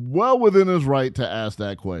felt he was well within his right to ask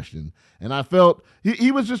that question. And I felt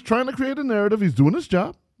he was just trying to create a narrative. He's doing his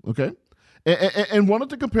job, okay? And wanted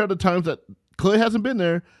to compare the times that Clay hasn't been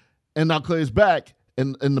there and now Clay's back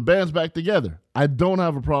and the band's back together. I don't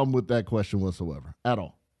have a problem with that question whatsoever at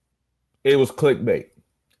all. It was clickbait.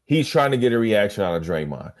 He's trying to get a reaction out of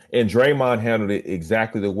Draymond. And Draymond handled it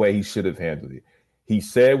exactly the way he should have handled it. He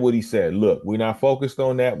said what he said. Look, we're not focused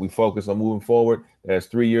on that. We focus on moving forward. That's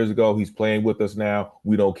 3 years ago. He's playing with us now.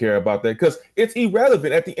 We don't care about that because it's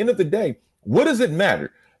irrelevant. At the end of the day, what does it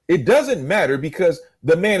matter? It doesn't matter because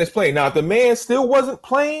the man is playing. Now, if the man still wasn't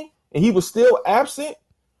playing and he was still absent,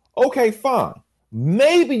 okay, fine.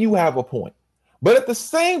 Maybe you have a point. But at the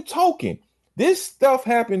same token, this stuff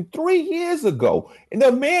happened 3 years ago, and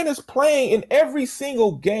the man is playing in every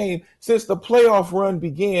single game since the playoff run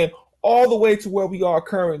began all the way to where we are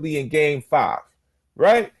currently in Game 5,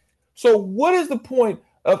 right? So what is the point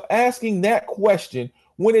of asking that question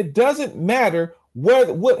when it doesn't matter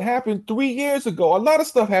what happened 3 years ago? A lot of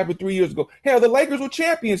stuff happened 3 years ago. Hell, the Lakers were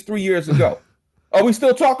champions 3 years ago. Are we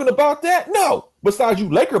still talking about that? No. Besides you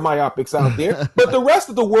Laker myopics out there. But the rest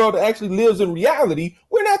of the world that actually lives in reality,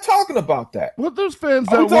 we're not talking about that. Well, there's fans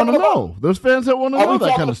that want to know. There's fans that want to know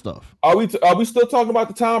that kind of stuff. Are we still talking about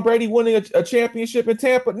the Tom Brady winning a championship in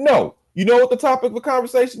Tampa? No. You know what the topic of the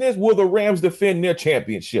conversation is? Will the Rams defend their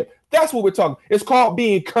championship? That's what we're talking. It's called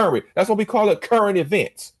being current. That's what we call it, current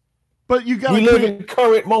events. But you got we live in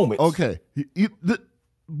current moments. Okay.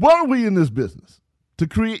 Why are we in this business? To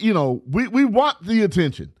create, we want the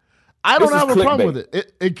attention. I don't have a problem with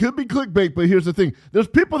it. It could be clickbait, but here's the thing. There's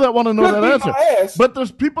people that want to know that answer. But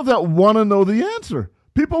there's people that want to know the answer.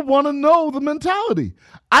 People want to know the mentality.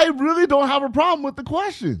 I really don't have a problem with the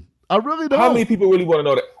question. I really don't. How many people really want to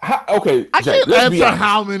know that? Okay, I can't answer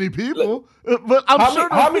how many people, but I'm sure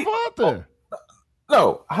there's people out there.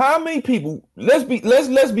 No, how many people? Let's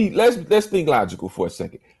think logical for a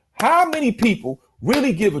second. How many people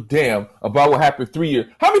really give a damn about what happened 3 years?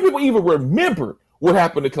 How many people even remember what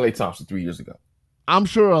happened to Klay Thompson 3 years ago? I'm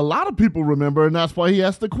sure a lot of people remember, and that's why he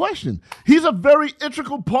asked the question. He's a very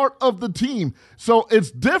integral part of the team, so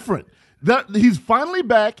it's different. That he's finally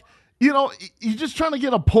back. He's just trying to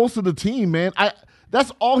get a pulse of the team, man.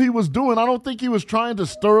 That's all he was doing. I don't think he was trying to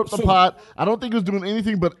stir up the pot. I don't think he was doing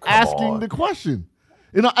anything but asking the question.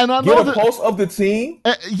 And I know get a pulse of the team?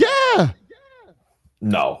 Yeah.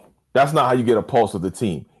 No. That's not how you get a pulse of the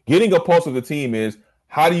team. Getting a pulse of the team is,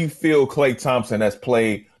 how do you feel Klay Thompson has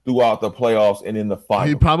played throughout the playoffs and in the finals?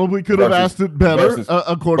 He probably could have asked it better,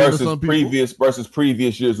 according to some people. Versus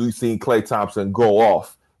previous years, we've seen Klay Thompson go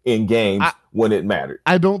off in games when it mattered.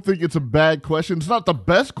 I don't think it's a bad question. It's not the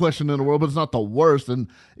best question in the world, but it's not the worst. And,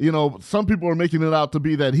 some people are making it out to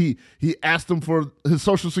be that he asked him for his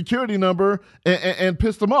social security number and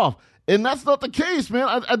pissed him off. And that's not the case,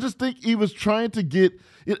 man. I just think he was trying to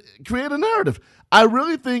create a narrative. I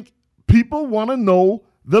really think people want to know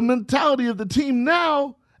the mentality of the team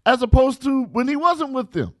now as opposed to when he wasn't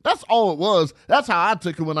with them. That's all it was. That's how I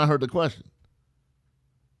took it when I heard the question.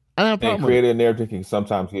 And create a narrative can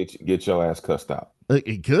sometimes get your ass cussed out.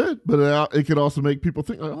 It could, but it could also make people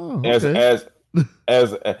think, oh, okay.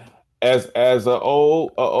 As an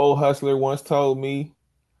old hustler once told me,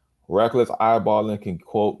 reckless eyeballing can,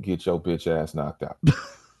 quote, get your bitch ass knocked out.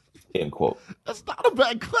 End quote. That's not a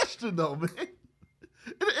bad question, though, man.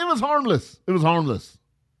 It was harmless. It was harmless.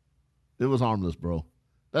 It was harmless, bro.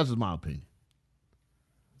 That's just my opinion.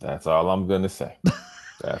 That's all I'm going to say.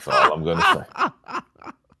 That's all I'm going to say.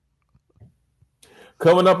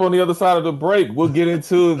 Coming up on the other side of the break, we'll get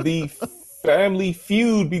into the family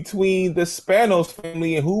feud between the Spanos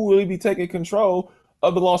family and who will be taking control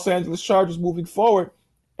of the Los Angeles Chargers moving forward.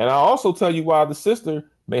 And I'll also tell you why the sister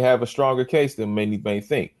may have a stronger case than many may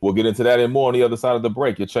think. We'll get into that and more on the other side of the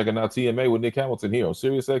break. You're checking out TMA with Nick Hamilton here on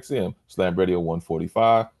Sirius XM, Slam Radio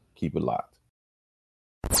 145. Keep it locked.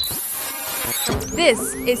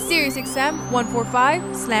 This is Sirius XM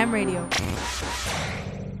 145 Slam Radio.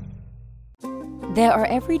 There are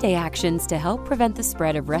everyday actions to help prevent the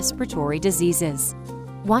spread of respiratory diseases.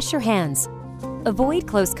 Wash your hands. Avoid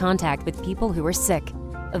close contact with people who are sick.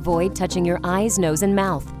 Avoid touching your eyes, nose, and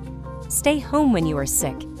mouth. Stay home when you are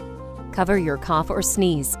sick. Cover your cough or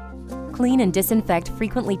sneeze. Clean and disinfect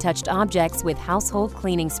frequently touched objects with household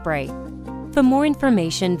cleaning spray. For more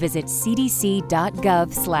information, visit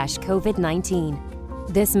cdc.gov/COVID-19.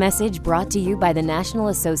 This message brought to you by the National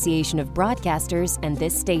Association of Broadcasters and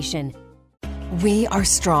this station. We are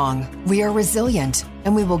strong, we are resilient,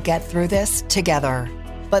 and we will get through this together.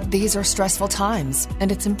 But these are stressful times,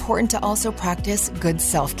 and it's important to also practice good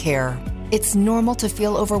self-care. It's normal to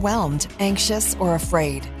feel overwhelmed, anxious, or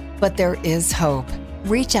afraid, but there is hope.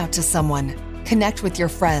 Reach out to someone, connect with your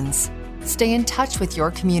friends, stay in touch with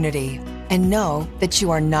your community, and know that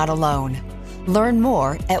you are not alone. Learn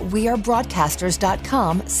more at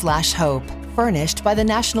wearebroadcasters.com/hope, furnished by the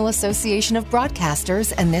National Association of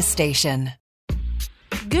Broadcasters and this station.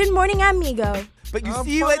 Good morning, amigo. But you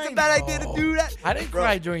see why it's a bad idea to do that? I didn't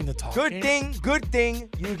cry during the talk. Good thing.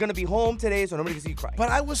 You're going to be home today so nobody can see you cry. But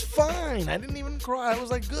I was fine. I didn't even cry. I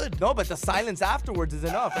was like, good. No, but the silence afterwards is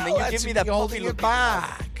enough. And then you give me that holding puppy look. it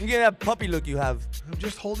back. You get that puppy look you have. I'm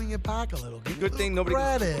just holding it back a little. Good thing nobody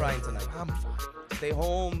can see you crying crying tonight. I'm fine. Stay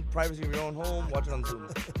home, privacy of your own home, watch it on Zoom.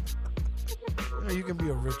 You can be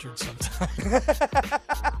a Richard sometime.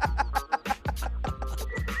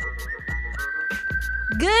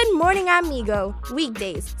 Good morning, amigo.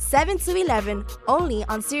 Weekdays, 7 to 11, only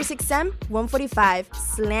on Sirius XM 145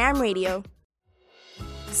 Slam Radio.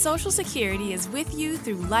 Social Security is with you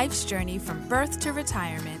through life's journey from birth to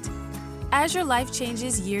retirement. As your life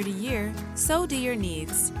changes year to year, so do your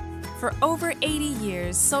needs. For over 80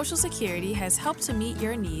 years, Social Security has helped to meet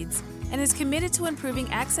your needs and is committed to improving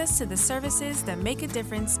access to the services that make a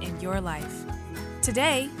difference in your life.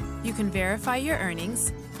 Today, you can verify your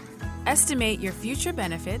earnings, estimate your future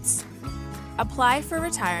benefits, apply for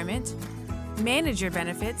retirement, manage your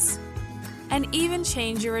benefits, and even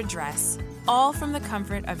change your address, all from the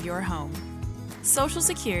comfort of your home. Social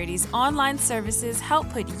Security's online services help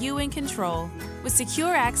put you in control with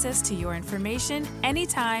secure access to your information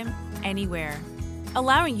anytime, anywhere,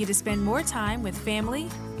 allowing you to spend more time with family,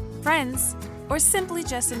 friends, or simply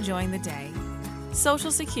just enjoying the day.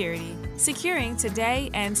 Social Security, securing today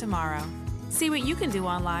and tomorrow. See what you can do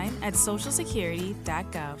online at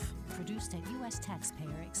socialsecurity.gov. Produced at U.S.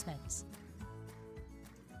 taxpayer expense.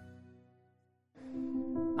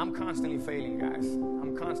 I'm constantly failing, guys.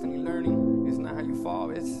 I'm constantly learning. It's not how you fall,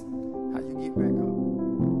 it's how you get back up.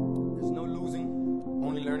 There's no losing,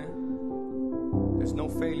 only learning. There's no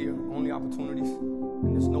failure, only opportunities.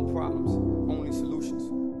 And there's no problems, only solutions.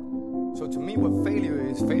 So to me, what failure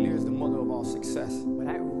is the mother of all success. But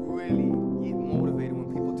I really get motivated when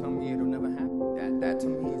people tell me it'll never happen. That to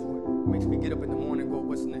me is what makes me get up in the morning and go,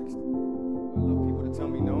 what's next? I love people to tell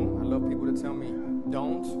me no. I love people to tell me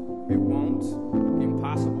don't, it won't,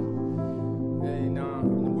 impossible. And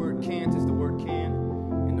the word can't is the word can.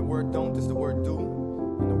 And the word don't is the word do.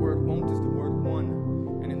 And the word won't is the word won.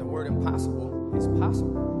 And in the word impossible is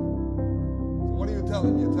possible. So what are you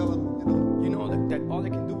telling? You're telling, you know that all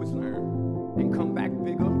they can do is learn and come back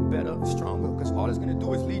bigger, better, stronger, because all it's going to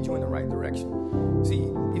do is lead you in the right direction.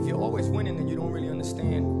 See, if you're always winning, then you don't really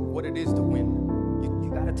understand what it is to win.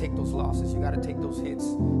 You got to take those losses. You got to take those hits.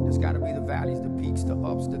 There's got to be the valleys, the peaks, the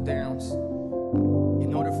ups, the downs.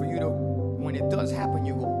 In order for you to, when it does happen,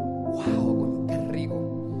 you go, wow, qué rico.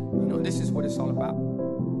 You know, this is what it's all about.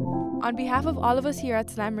 On behalf of all of us here at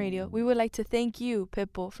Slam Radio, we would like to thank you,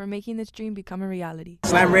 Pitbull, for making this dream become a reality.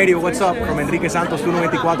 Slam Radio, what's up? From Enrique Santos,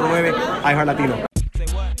 294.9, iHeart Latino.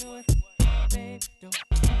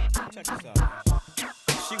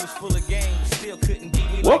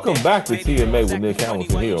 Welcome back to TMA with Nick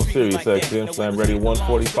Hamilton here on Sirius XM Slam Radio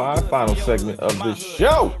 145, final segment of the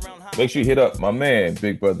show. Make sure you hit up my man,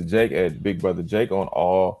 Big Brother Jake, at Big Brother Jake on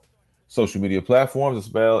all social media platforms,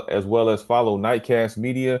 as well as follow Nightcast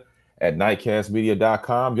Media at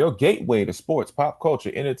nightcastmedia.com, your gateway to sports, pop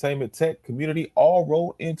culture, entertainment, tech, community, all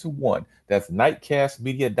rolled into one. That's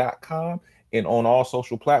nightcastmedia.com and on all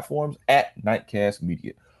social platforms at Nightcast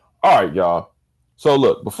Media. All right, y'all. So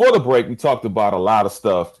look, before the break, we talked about a lot of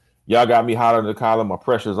stuff. Y'all got me hot under the collar. My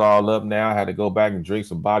pressure's all up now. I had to go back and drink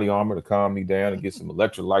some body armor to calm me down and get some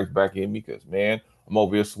electrolytes back in me because, man, I'm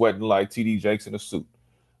over here sweating like TD Jakes in a suit.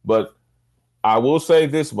 But I will say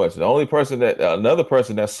this much. Another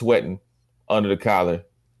person that's sweating under the collar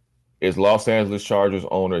is Los Angeles Chargers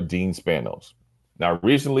owner Dean Spanos. Now,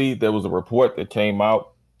 recently, there was a report that came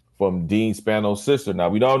out from Dean Spanos' sister. Now,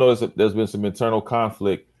 we all know there's been some internal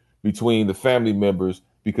conflict between the family members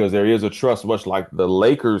because there is a trust, much like the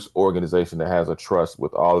Lakers organization that has a trust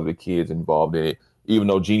with all of the kids involved in it, even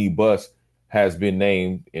though Jeannie Buss has been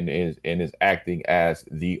named and is acting as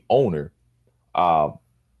the owner.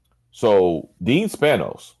 So Dean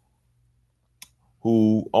Spanos,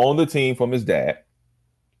 who owned the team from his dad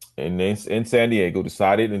in San Diego,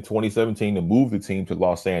 decided in 2017 to move the team to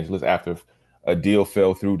Los Angeles after a deal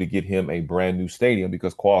fell through to get him a brand new stadium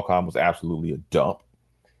because Qualcomm was absolutely a dump,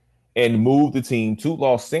 and moved the team to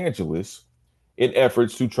Los Angeles in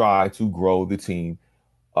efforts to try to grow the team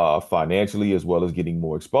financially as well as getting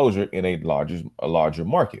more exposure in a larger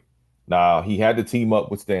market. Now, he had to team up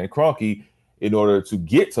with Stan Kroenke in order to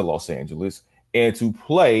get to Los Angeles and to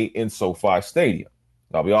play in SoFi Stadium.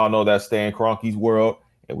 Now, we all know that's Stan Kroenke's world,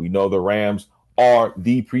 and we know the Rams are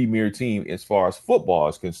the premier team as far as football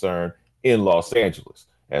is concerned in Los Angeles.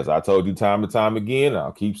 As I told you time and time again,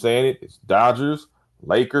 I'll keep saying it, it's Dodgers,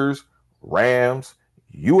 Lakers, Rams,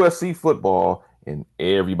 USC football, and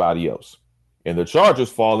everybody else. And the Chargers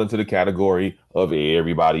fall into the category of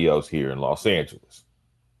everybody else here in Los Angeles.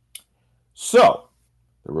 So,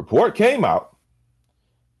 the report came out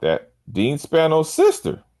that Dean Spanos'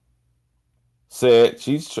 sister said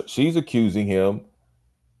she's accusing him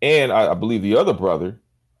and I believe the other brother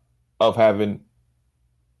of having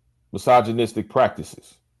misogynistic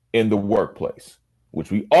practices in the workplace, which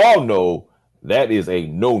we all know that is a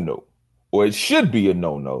no-no, or it should be a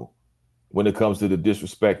no-no when it comes to the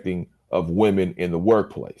disrespecting of women in the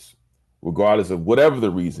workplace. Regardless of whatever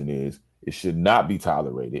the reason is, it should not be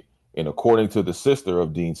tolerated. And according to the sister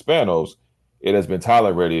of Dean Spanos, it has been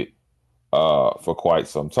tolerated for quite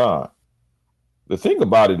some time. The thing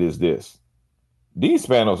about it is this. Dean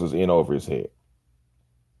Spanos is in over his head.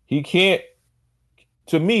 He can't,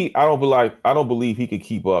 to me, I don't believe he can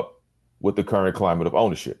keep up with the current climate of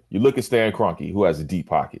ownership. You look at Stan Kroenke, who has deep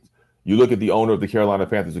pockets. You look at the owner of the Carolina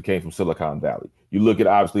Panthers who came from Silicon Valley. You look at,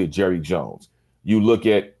 obviously, Jerry Jones. You look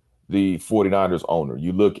at the 49ers owner.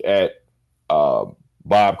 You look at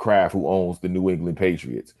Bob Kraft, who owns the New England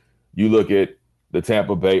Patriots. You look at the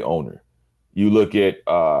Tampa Bay owner. You look at,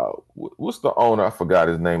 what's the owner? I forgot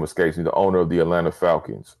his name, escapes me. The owner of the Atlanta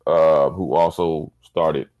Falcons, who also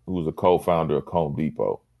who was a co-founder of Home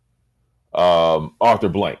Depot. Arthur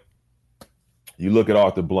Blank. You look at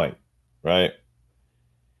Arthur Blank, right?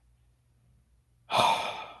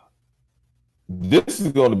 This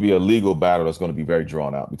is going to be a legal battle that's going to be very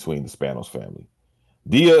drawn out between the Spanos family.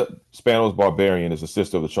 Dia Spanos Barbarian is the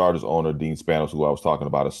sister of the Chargers owner, Dean Spanos, who I was talking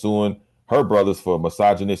about, is suing her brothers for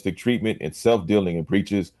misogynistic treatment and self-dealing and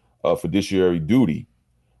breaches of fiduciary duty.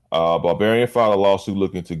 Barbarian filed a lawsuit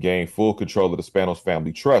looking to gain full control of the Spanos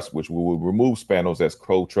family trust, which will remove Spanos as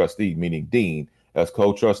co-trustee, meaning Dean, as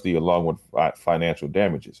co-trustee along with financial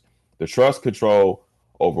damages. The trust control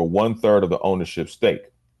over 1/3 of the ownership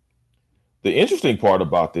stake. The interesting part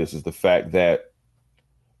about this is the fact that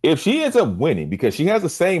if she ends up winning, because she has the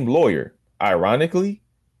same lawyer, ironically,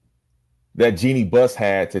 that Jeannie Buss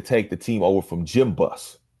had to take the team over from Jim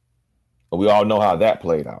Buss. And we all know how that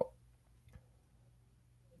played out.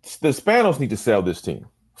 The Spanos need to sell this team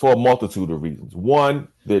for a multitude of reasons. One,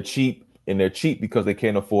 they're cheap, and they're cheap because they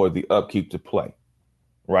can't afford the upkeep to play,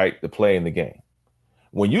 right? To play in the game.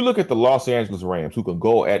 When you look at the Los Angeles Rams, who can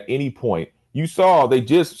go at any point, you saw they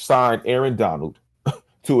just signed Aaron Donald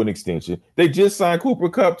to an extension. They just signed Cooper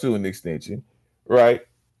Kupp to an extension, right?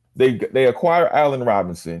 They acquire Allen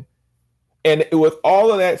Robinson. And with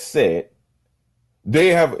all of that said, they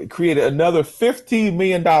have created another $15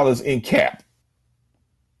 million in cap,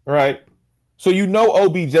 right? So you know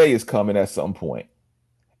OBJ is coming at some point.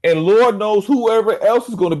 And Lord knows whoever else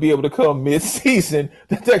is going to be able to come mid-season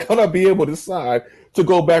that they're going to be able to sign to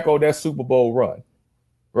go back on that Super Bowl run,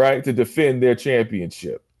 right? To defend their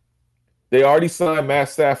championship. They already signed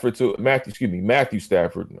Matthew Stafford. They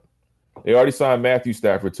already signed Matthew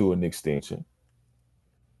Stafford to an extension.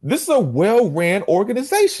 This is a well-ran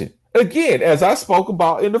organization. Again, as I spoke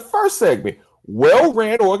about in the first segment,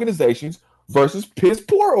 well-ran organizations versus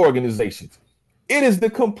piss-poor organizations. It is the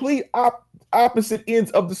complete opposite ends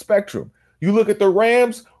of the spectrum. You look at the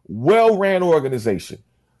Rams, well-ran organization.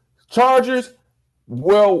 Chargers,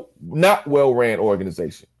 not well-ran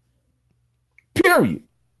organization. Period.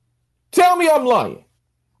 Tell me I'm lying.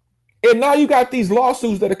 And now you got these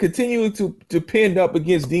lawsuits that are continuing to pin up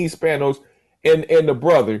against Dean Spanos and the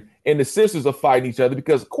brother, and the sisters are fighting each other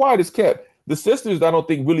because quiet is kept. The sisters, I don't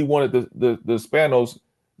think, really wanted the Spanos,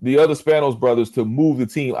 the other Spanos brothers, to move the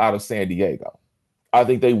team out of San Diego. I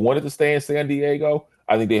think they wanted to stay in San Diego.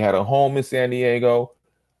 I think they had a home in San Diego.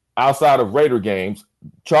 Outside of Raider games,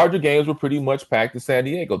 Charger games were pretty much packed in San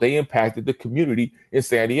Diego. They impacted the community in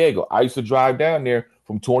San Diego. I used to drive down there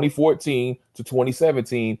from 2014 to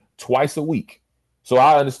 2017 twice a week. So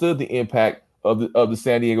I understood the impact of the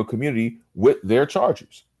San Diego community with their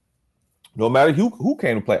Chargers. No matter who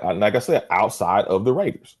came to play, like I said, outside of the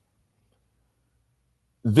Raiders.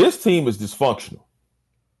 This team is dysfunctional.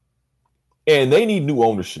 And they need new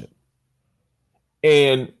ownership.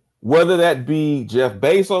 And whether that be Jeff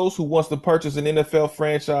Bezos, who wants to purchase an NFL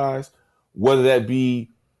franchise, whether that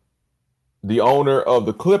be the owner of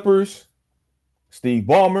the Clippers, Steve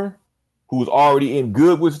Ballmer, who's already in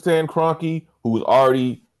good with Stan Kroenke, who is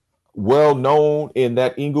already well known in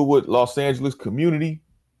that Inglewood, Los Angeles community,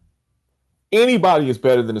 anybody is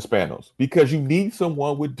better than the Spanos because you need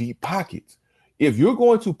someone with deep pockets. If you're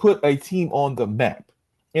going to put a team on the map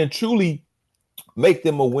and truly make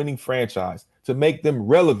them a winning franchise, to make them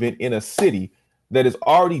relevant in a city that is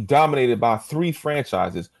already dominated by 3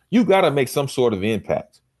 franchises, you got to make some sort of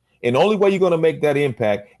impact. And the only way you're going to make that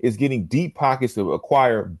impact is getting deep pockets to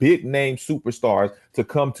acquire big name superstars to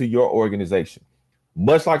come to your organization.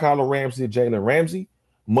 Much like how the Rams did Jalen Ramsey,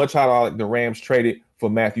 much how the Rams traded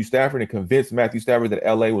for Matthew Stafford and convinced Matthew Stafford that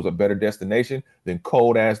LA was a better destination than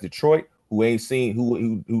cold ass Detroit, who ain't seen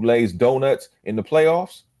who lays donuts in the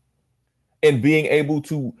playoffs, and being able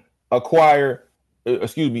to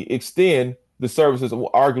extend the services of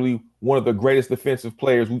arguably one of the greatest defensive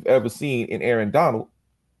players we've ever seen in Aaron Donald.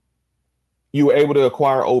 You were able to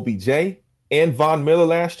acquire OBJ and Von Miller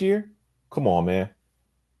last year. Come on, man.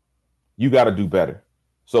 You got to do better.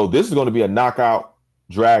 So this is going to be a knockout,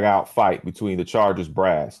 drag-out fight between the Chargers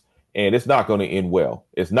brass, and it's not going to end well.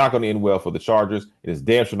 It's not going to end well for the Chargers. It is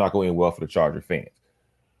damn sure not going to end well for the Charger fans.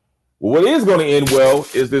 What is going to end well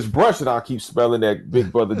is this brunch that I keep spelling that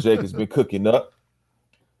Big Brother Jake has been cooking up.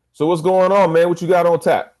 So what's going on, man? What you got on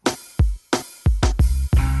tap?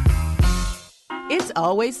 It's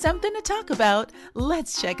always something to talk about.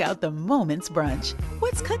 Let's check out the Moments Brunch.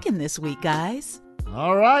 What's cooking this week, guys?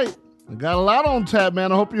 All right. I got a lot on tap,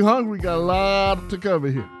 man. I hope you're hungry. Got a lot to cover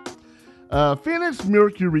here. Phoenix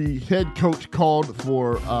Mercury head coach called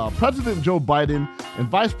for President Joe Biden and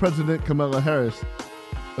Vice President Kamala Harris,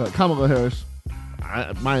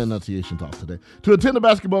 my enunciation's off today, to attend a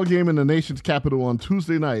basketball game in the nation's capital on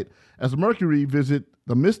Tuesday night as Mercury visit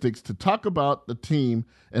the Mystics to talk about the team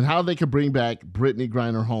and how they could bring back Brittany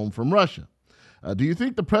Griner home from Russia. Do you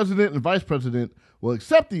think the president and vice president will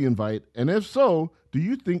accept the invite? And if so, do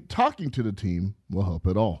you think talking to the team will help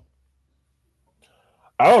at all?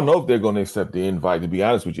 I don't know if they're going to accept the invite, to be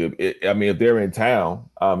honest with you. If they're in town,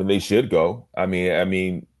 and they should go.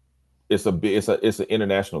 It's an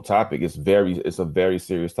international topic. It's a very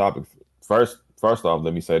serious topic. First off,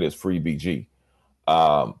 let me say this: free BG.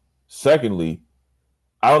 Secondly,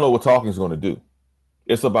 I don't know what talking is going to do.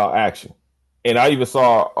 It's about action. And I even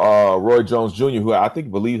saw Roy Jones Jr., who I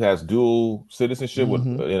believe has dual citizenship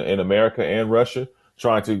in America and Russia,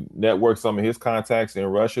 trying to network some of his contacts in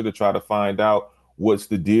Russia to try to find out what's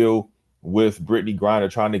the deal with Brittany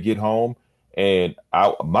Griner trying to get home. And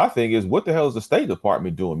my thing is, what the hell is the State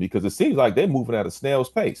Department doing? Because it seems like they're moving at a snail's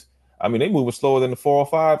pace. They're moving slower than the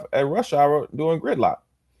 405 at rush hour doing gridlock.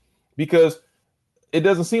 Because it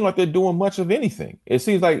doesn't seem like they're doing much of anything. It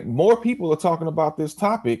seems like more people are talking about this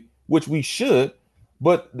topic, which we should,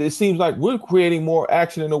 but it seems like we're creating more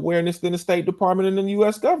action and awareness than the State Department and the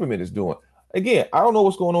U.S. government is doing. Again, I don't know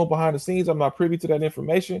what's going on behind the scenes. I'm not privy to that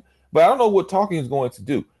information, but I don't know what talking is going to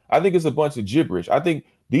do. I think it's a bunch of gibberish. I think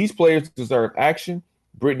these players deserve action.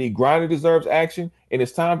 Brittany Griner deserves action, and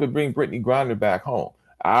it's time to bring Brittany Griner back home.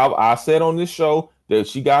 I said on this show that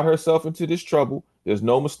she got herself into this trouble. There's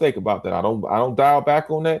no mistake about that. I don't dial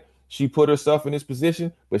back on that. She put herself in this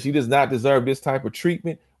position, but she does not deserve this type of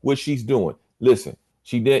treatment, what she's doing. Listen,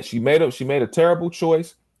 she made a terrible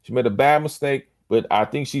choice. She made a bad mistake, but I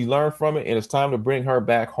think she's learned from it, and it's time to bring her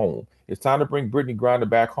back home. It's time to bring Brittany Griner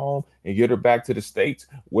back home and get her back to the States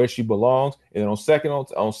where she belongs. And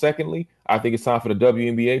secondly, I think it's time for the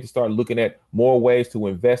WNBA to start looking at more ways to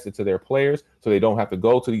invest into their players so they don't have to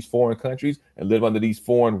go to these foreign countries and live under these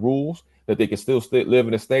foreign rules, that they can still live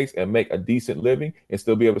in the States and make a decent living and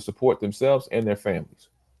still be able to support themselves and their families.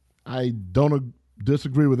 I don't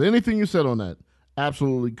disagree with anything you said on that.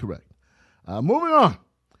 Absolutely correct. Moving on.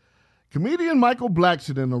 Comedian Michael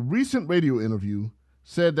Blackson, in a recent radio interview,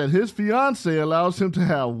 said that his fiance allows him to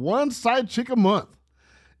have one side chick a month.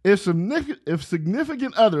 If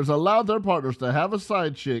significant others allowed their partners to have a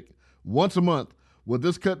side chick once a month, would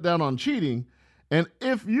this cut down on cheating? And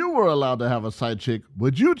if you were allowed to have a side chick,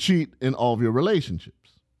 would you cheat in all of your relationships?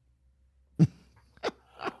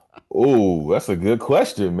 Oh, that's a good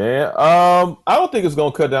question, man. I don't think it's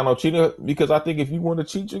gonna cut down on cheating because I think if you want to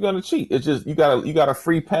cheat, you're gonna cheat. It's just you got a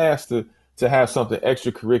free pass to have something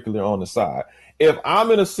extracurricular on the side. If I'm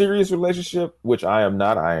in a serious relationship, which I am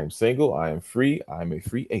not, I am single, I am free, I am a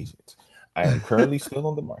free agent. I am currently still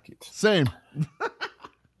on the market. Same.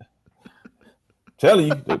 Telling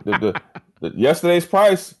you, the yesterday's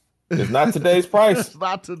price is not today's price. It's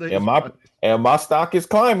not today's price. And my stock is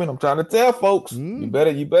climbing. I'm trying to tell folks, you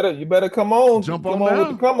better come on, jump come on with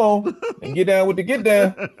the come on, and get down with the get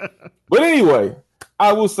down. But anyway,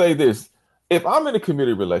 I will say this: if I'm in a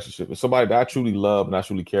committed relationship with somebody that I truly love and I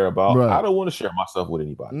truly care about, Right. I don't want to share myself with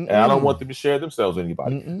anybody, and I don't want them to share themselves with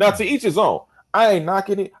anybody. Now, to each his own. I ain't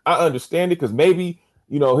knocking it. I understand it because maybe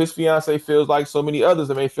his fiance feels like so many others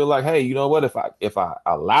that may feel like, hey, you know what? If I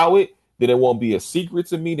allow it, then it won't be a secret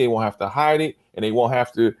to me. They won't have to hide it, and they won't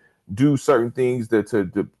have to do certain things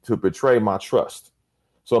to betray my trust.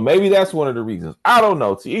 So maybe that's one of the reasons. I don't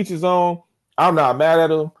know. To each his own. I'm not mad at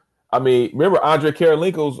him. I mean, remember Andre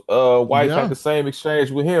Karolinko's wife had the same exchange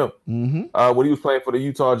with him when he was playing for the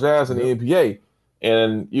Utah Jazz in the NBA.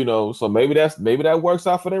 And so maybe that works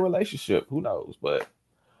out for their relationship. Who knows? But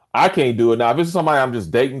I can't do it now. If it's somebody I'm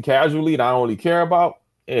just dating casually and I don't really care about,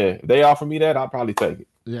 if they offer me that, I'll probably take it.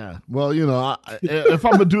 Yeah. Well, if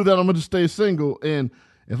I'm gonna do that, I'm gonna just stay single. And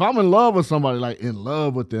if I'm in love with somebody, like in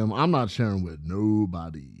love with them, I'm not sharing with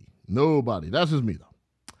nobody. Nobody. That's just me,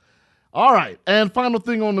 though. All right. And final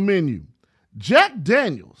thing on the menu: Jack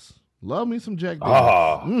Daniels. Love me some Jack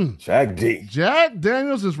Daniels. Jack D. Jack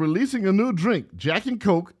Daniels is releasing a new drink, Jack and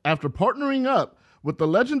Coke, after partnering up with the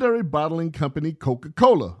legendary bottling company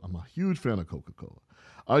Coca-Cola. I'm a huge fan of Coca-Cola.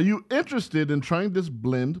 Are you interested in trying this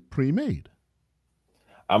blend pre-made?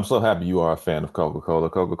 I'm so happy you are a fan of Coca-Cola.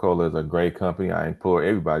 Coca-Cola is a great company. I implore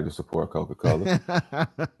everybody to support Coca-Cola.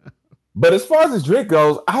 But as far as this drink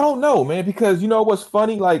goes, I don't know, man, because you know what's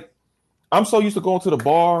funny? Like, I'm so used to going to the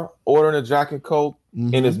bar, ordering a Jack and Coke,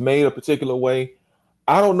 and it's made a particular way.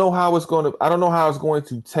 I don't know how it's going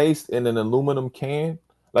to taste in an aluminum can.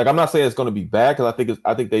 Like, I'm not saying it's going to be bad because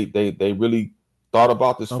I think they really thought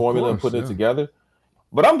about this formula and putting it together.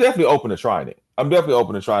 But I'm definitely open to trying it. I'm definitely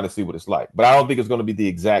open to trying to see what it's like. But I don't think it's going to be the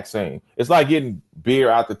exact same. It's like getting beer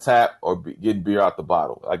out the tap or getting beer out the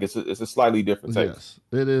bottle. Like it's a slightly different taste.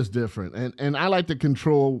 Yes, it is different. And I like to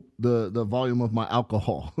control the volume of my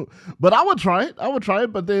alcohol. But I would try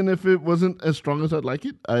it. But then if it wasn't as strong as I'd like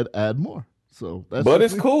it, I'd add more. So but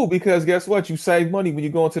it's cool because guess what? You save money when you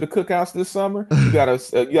go into the cookhouse this summer. You got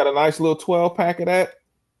a nice little 12-pack of that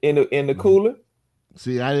in the cooler.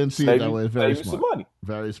 See, I didn't see it that way. Very save smart. Some money.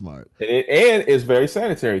 Very smart. And it's very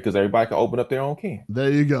sanitary because everybody can open up their own can. There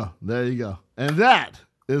you go. And that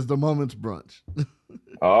is the Moment's Brunch.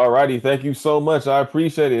 All righty. Thank you so much. I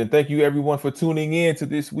appreciate it. And thank you, everyone, for tuning in to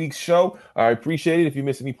this week's show. I appreciate it. If you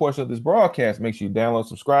miss any portion of this broadcast, make sure you download,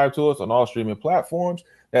 subscribe to us on all streaming platforms.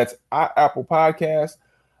 That's Apple Podcasts,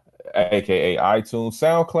 a.k.a. iTunes,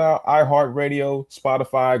 SoundCloud, iHeartRadio,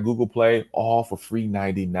 Spotify, Google Play, all for free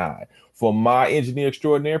 $99. For my engineer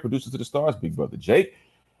extraordinaire, producer to the stars, Big Brother Jake,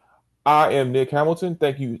 I am Nick Hamilton.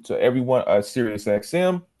 Thank you to everyone at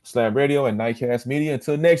SiriusXM, Slam Radio, and Nightcast Media.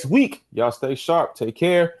 Until next week, y'all stay sharp. Take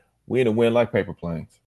care. We in a win like paper planes.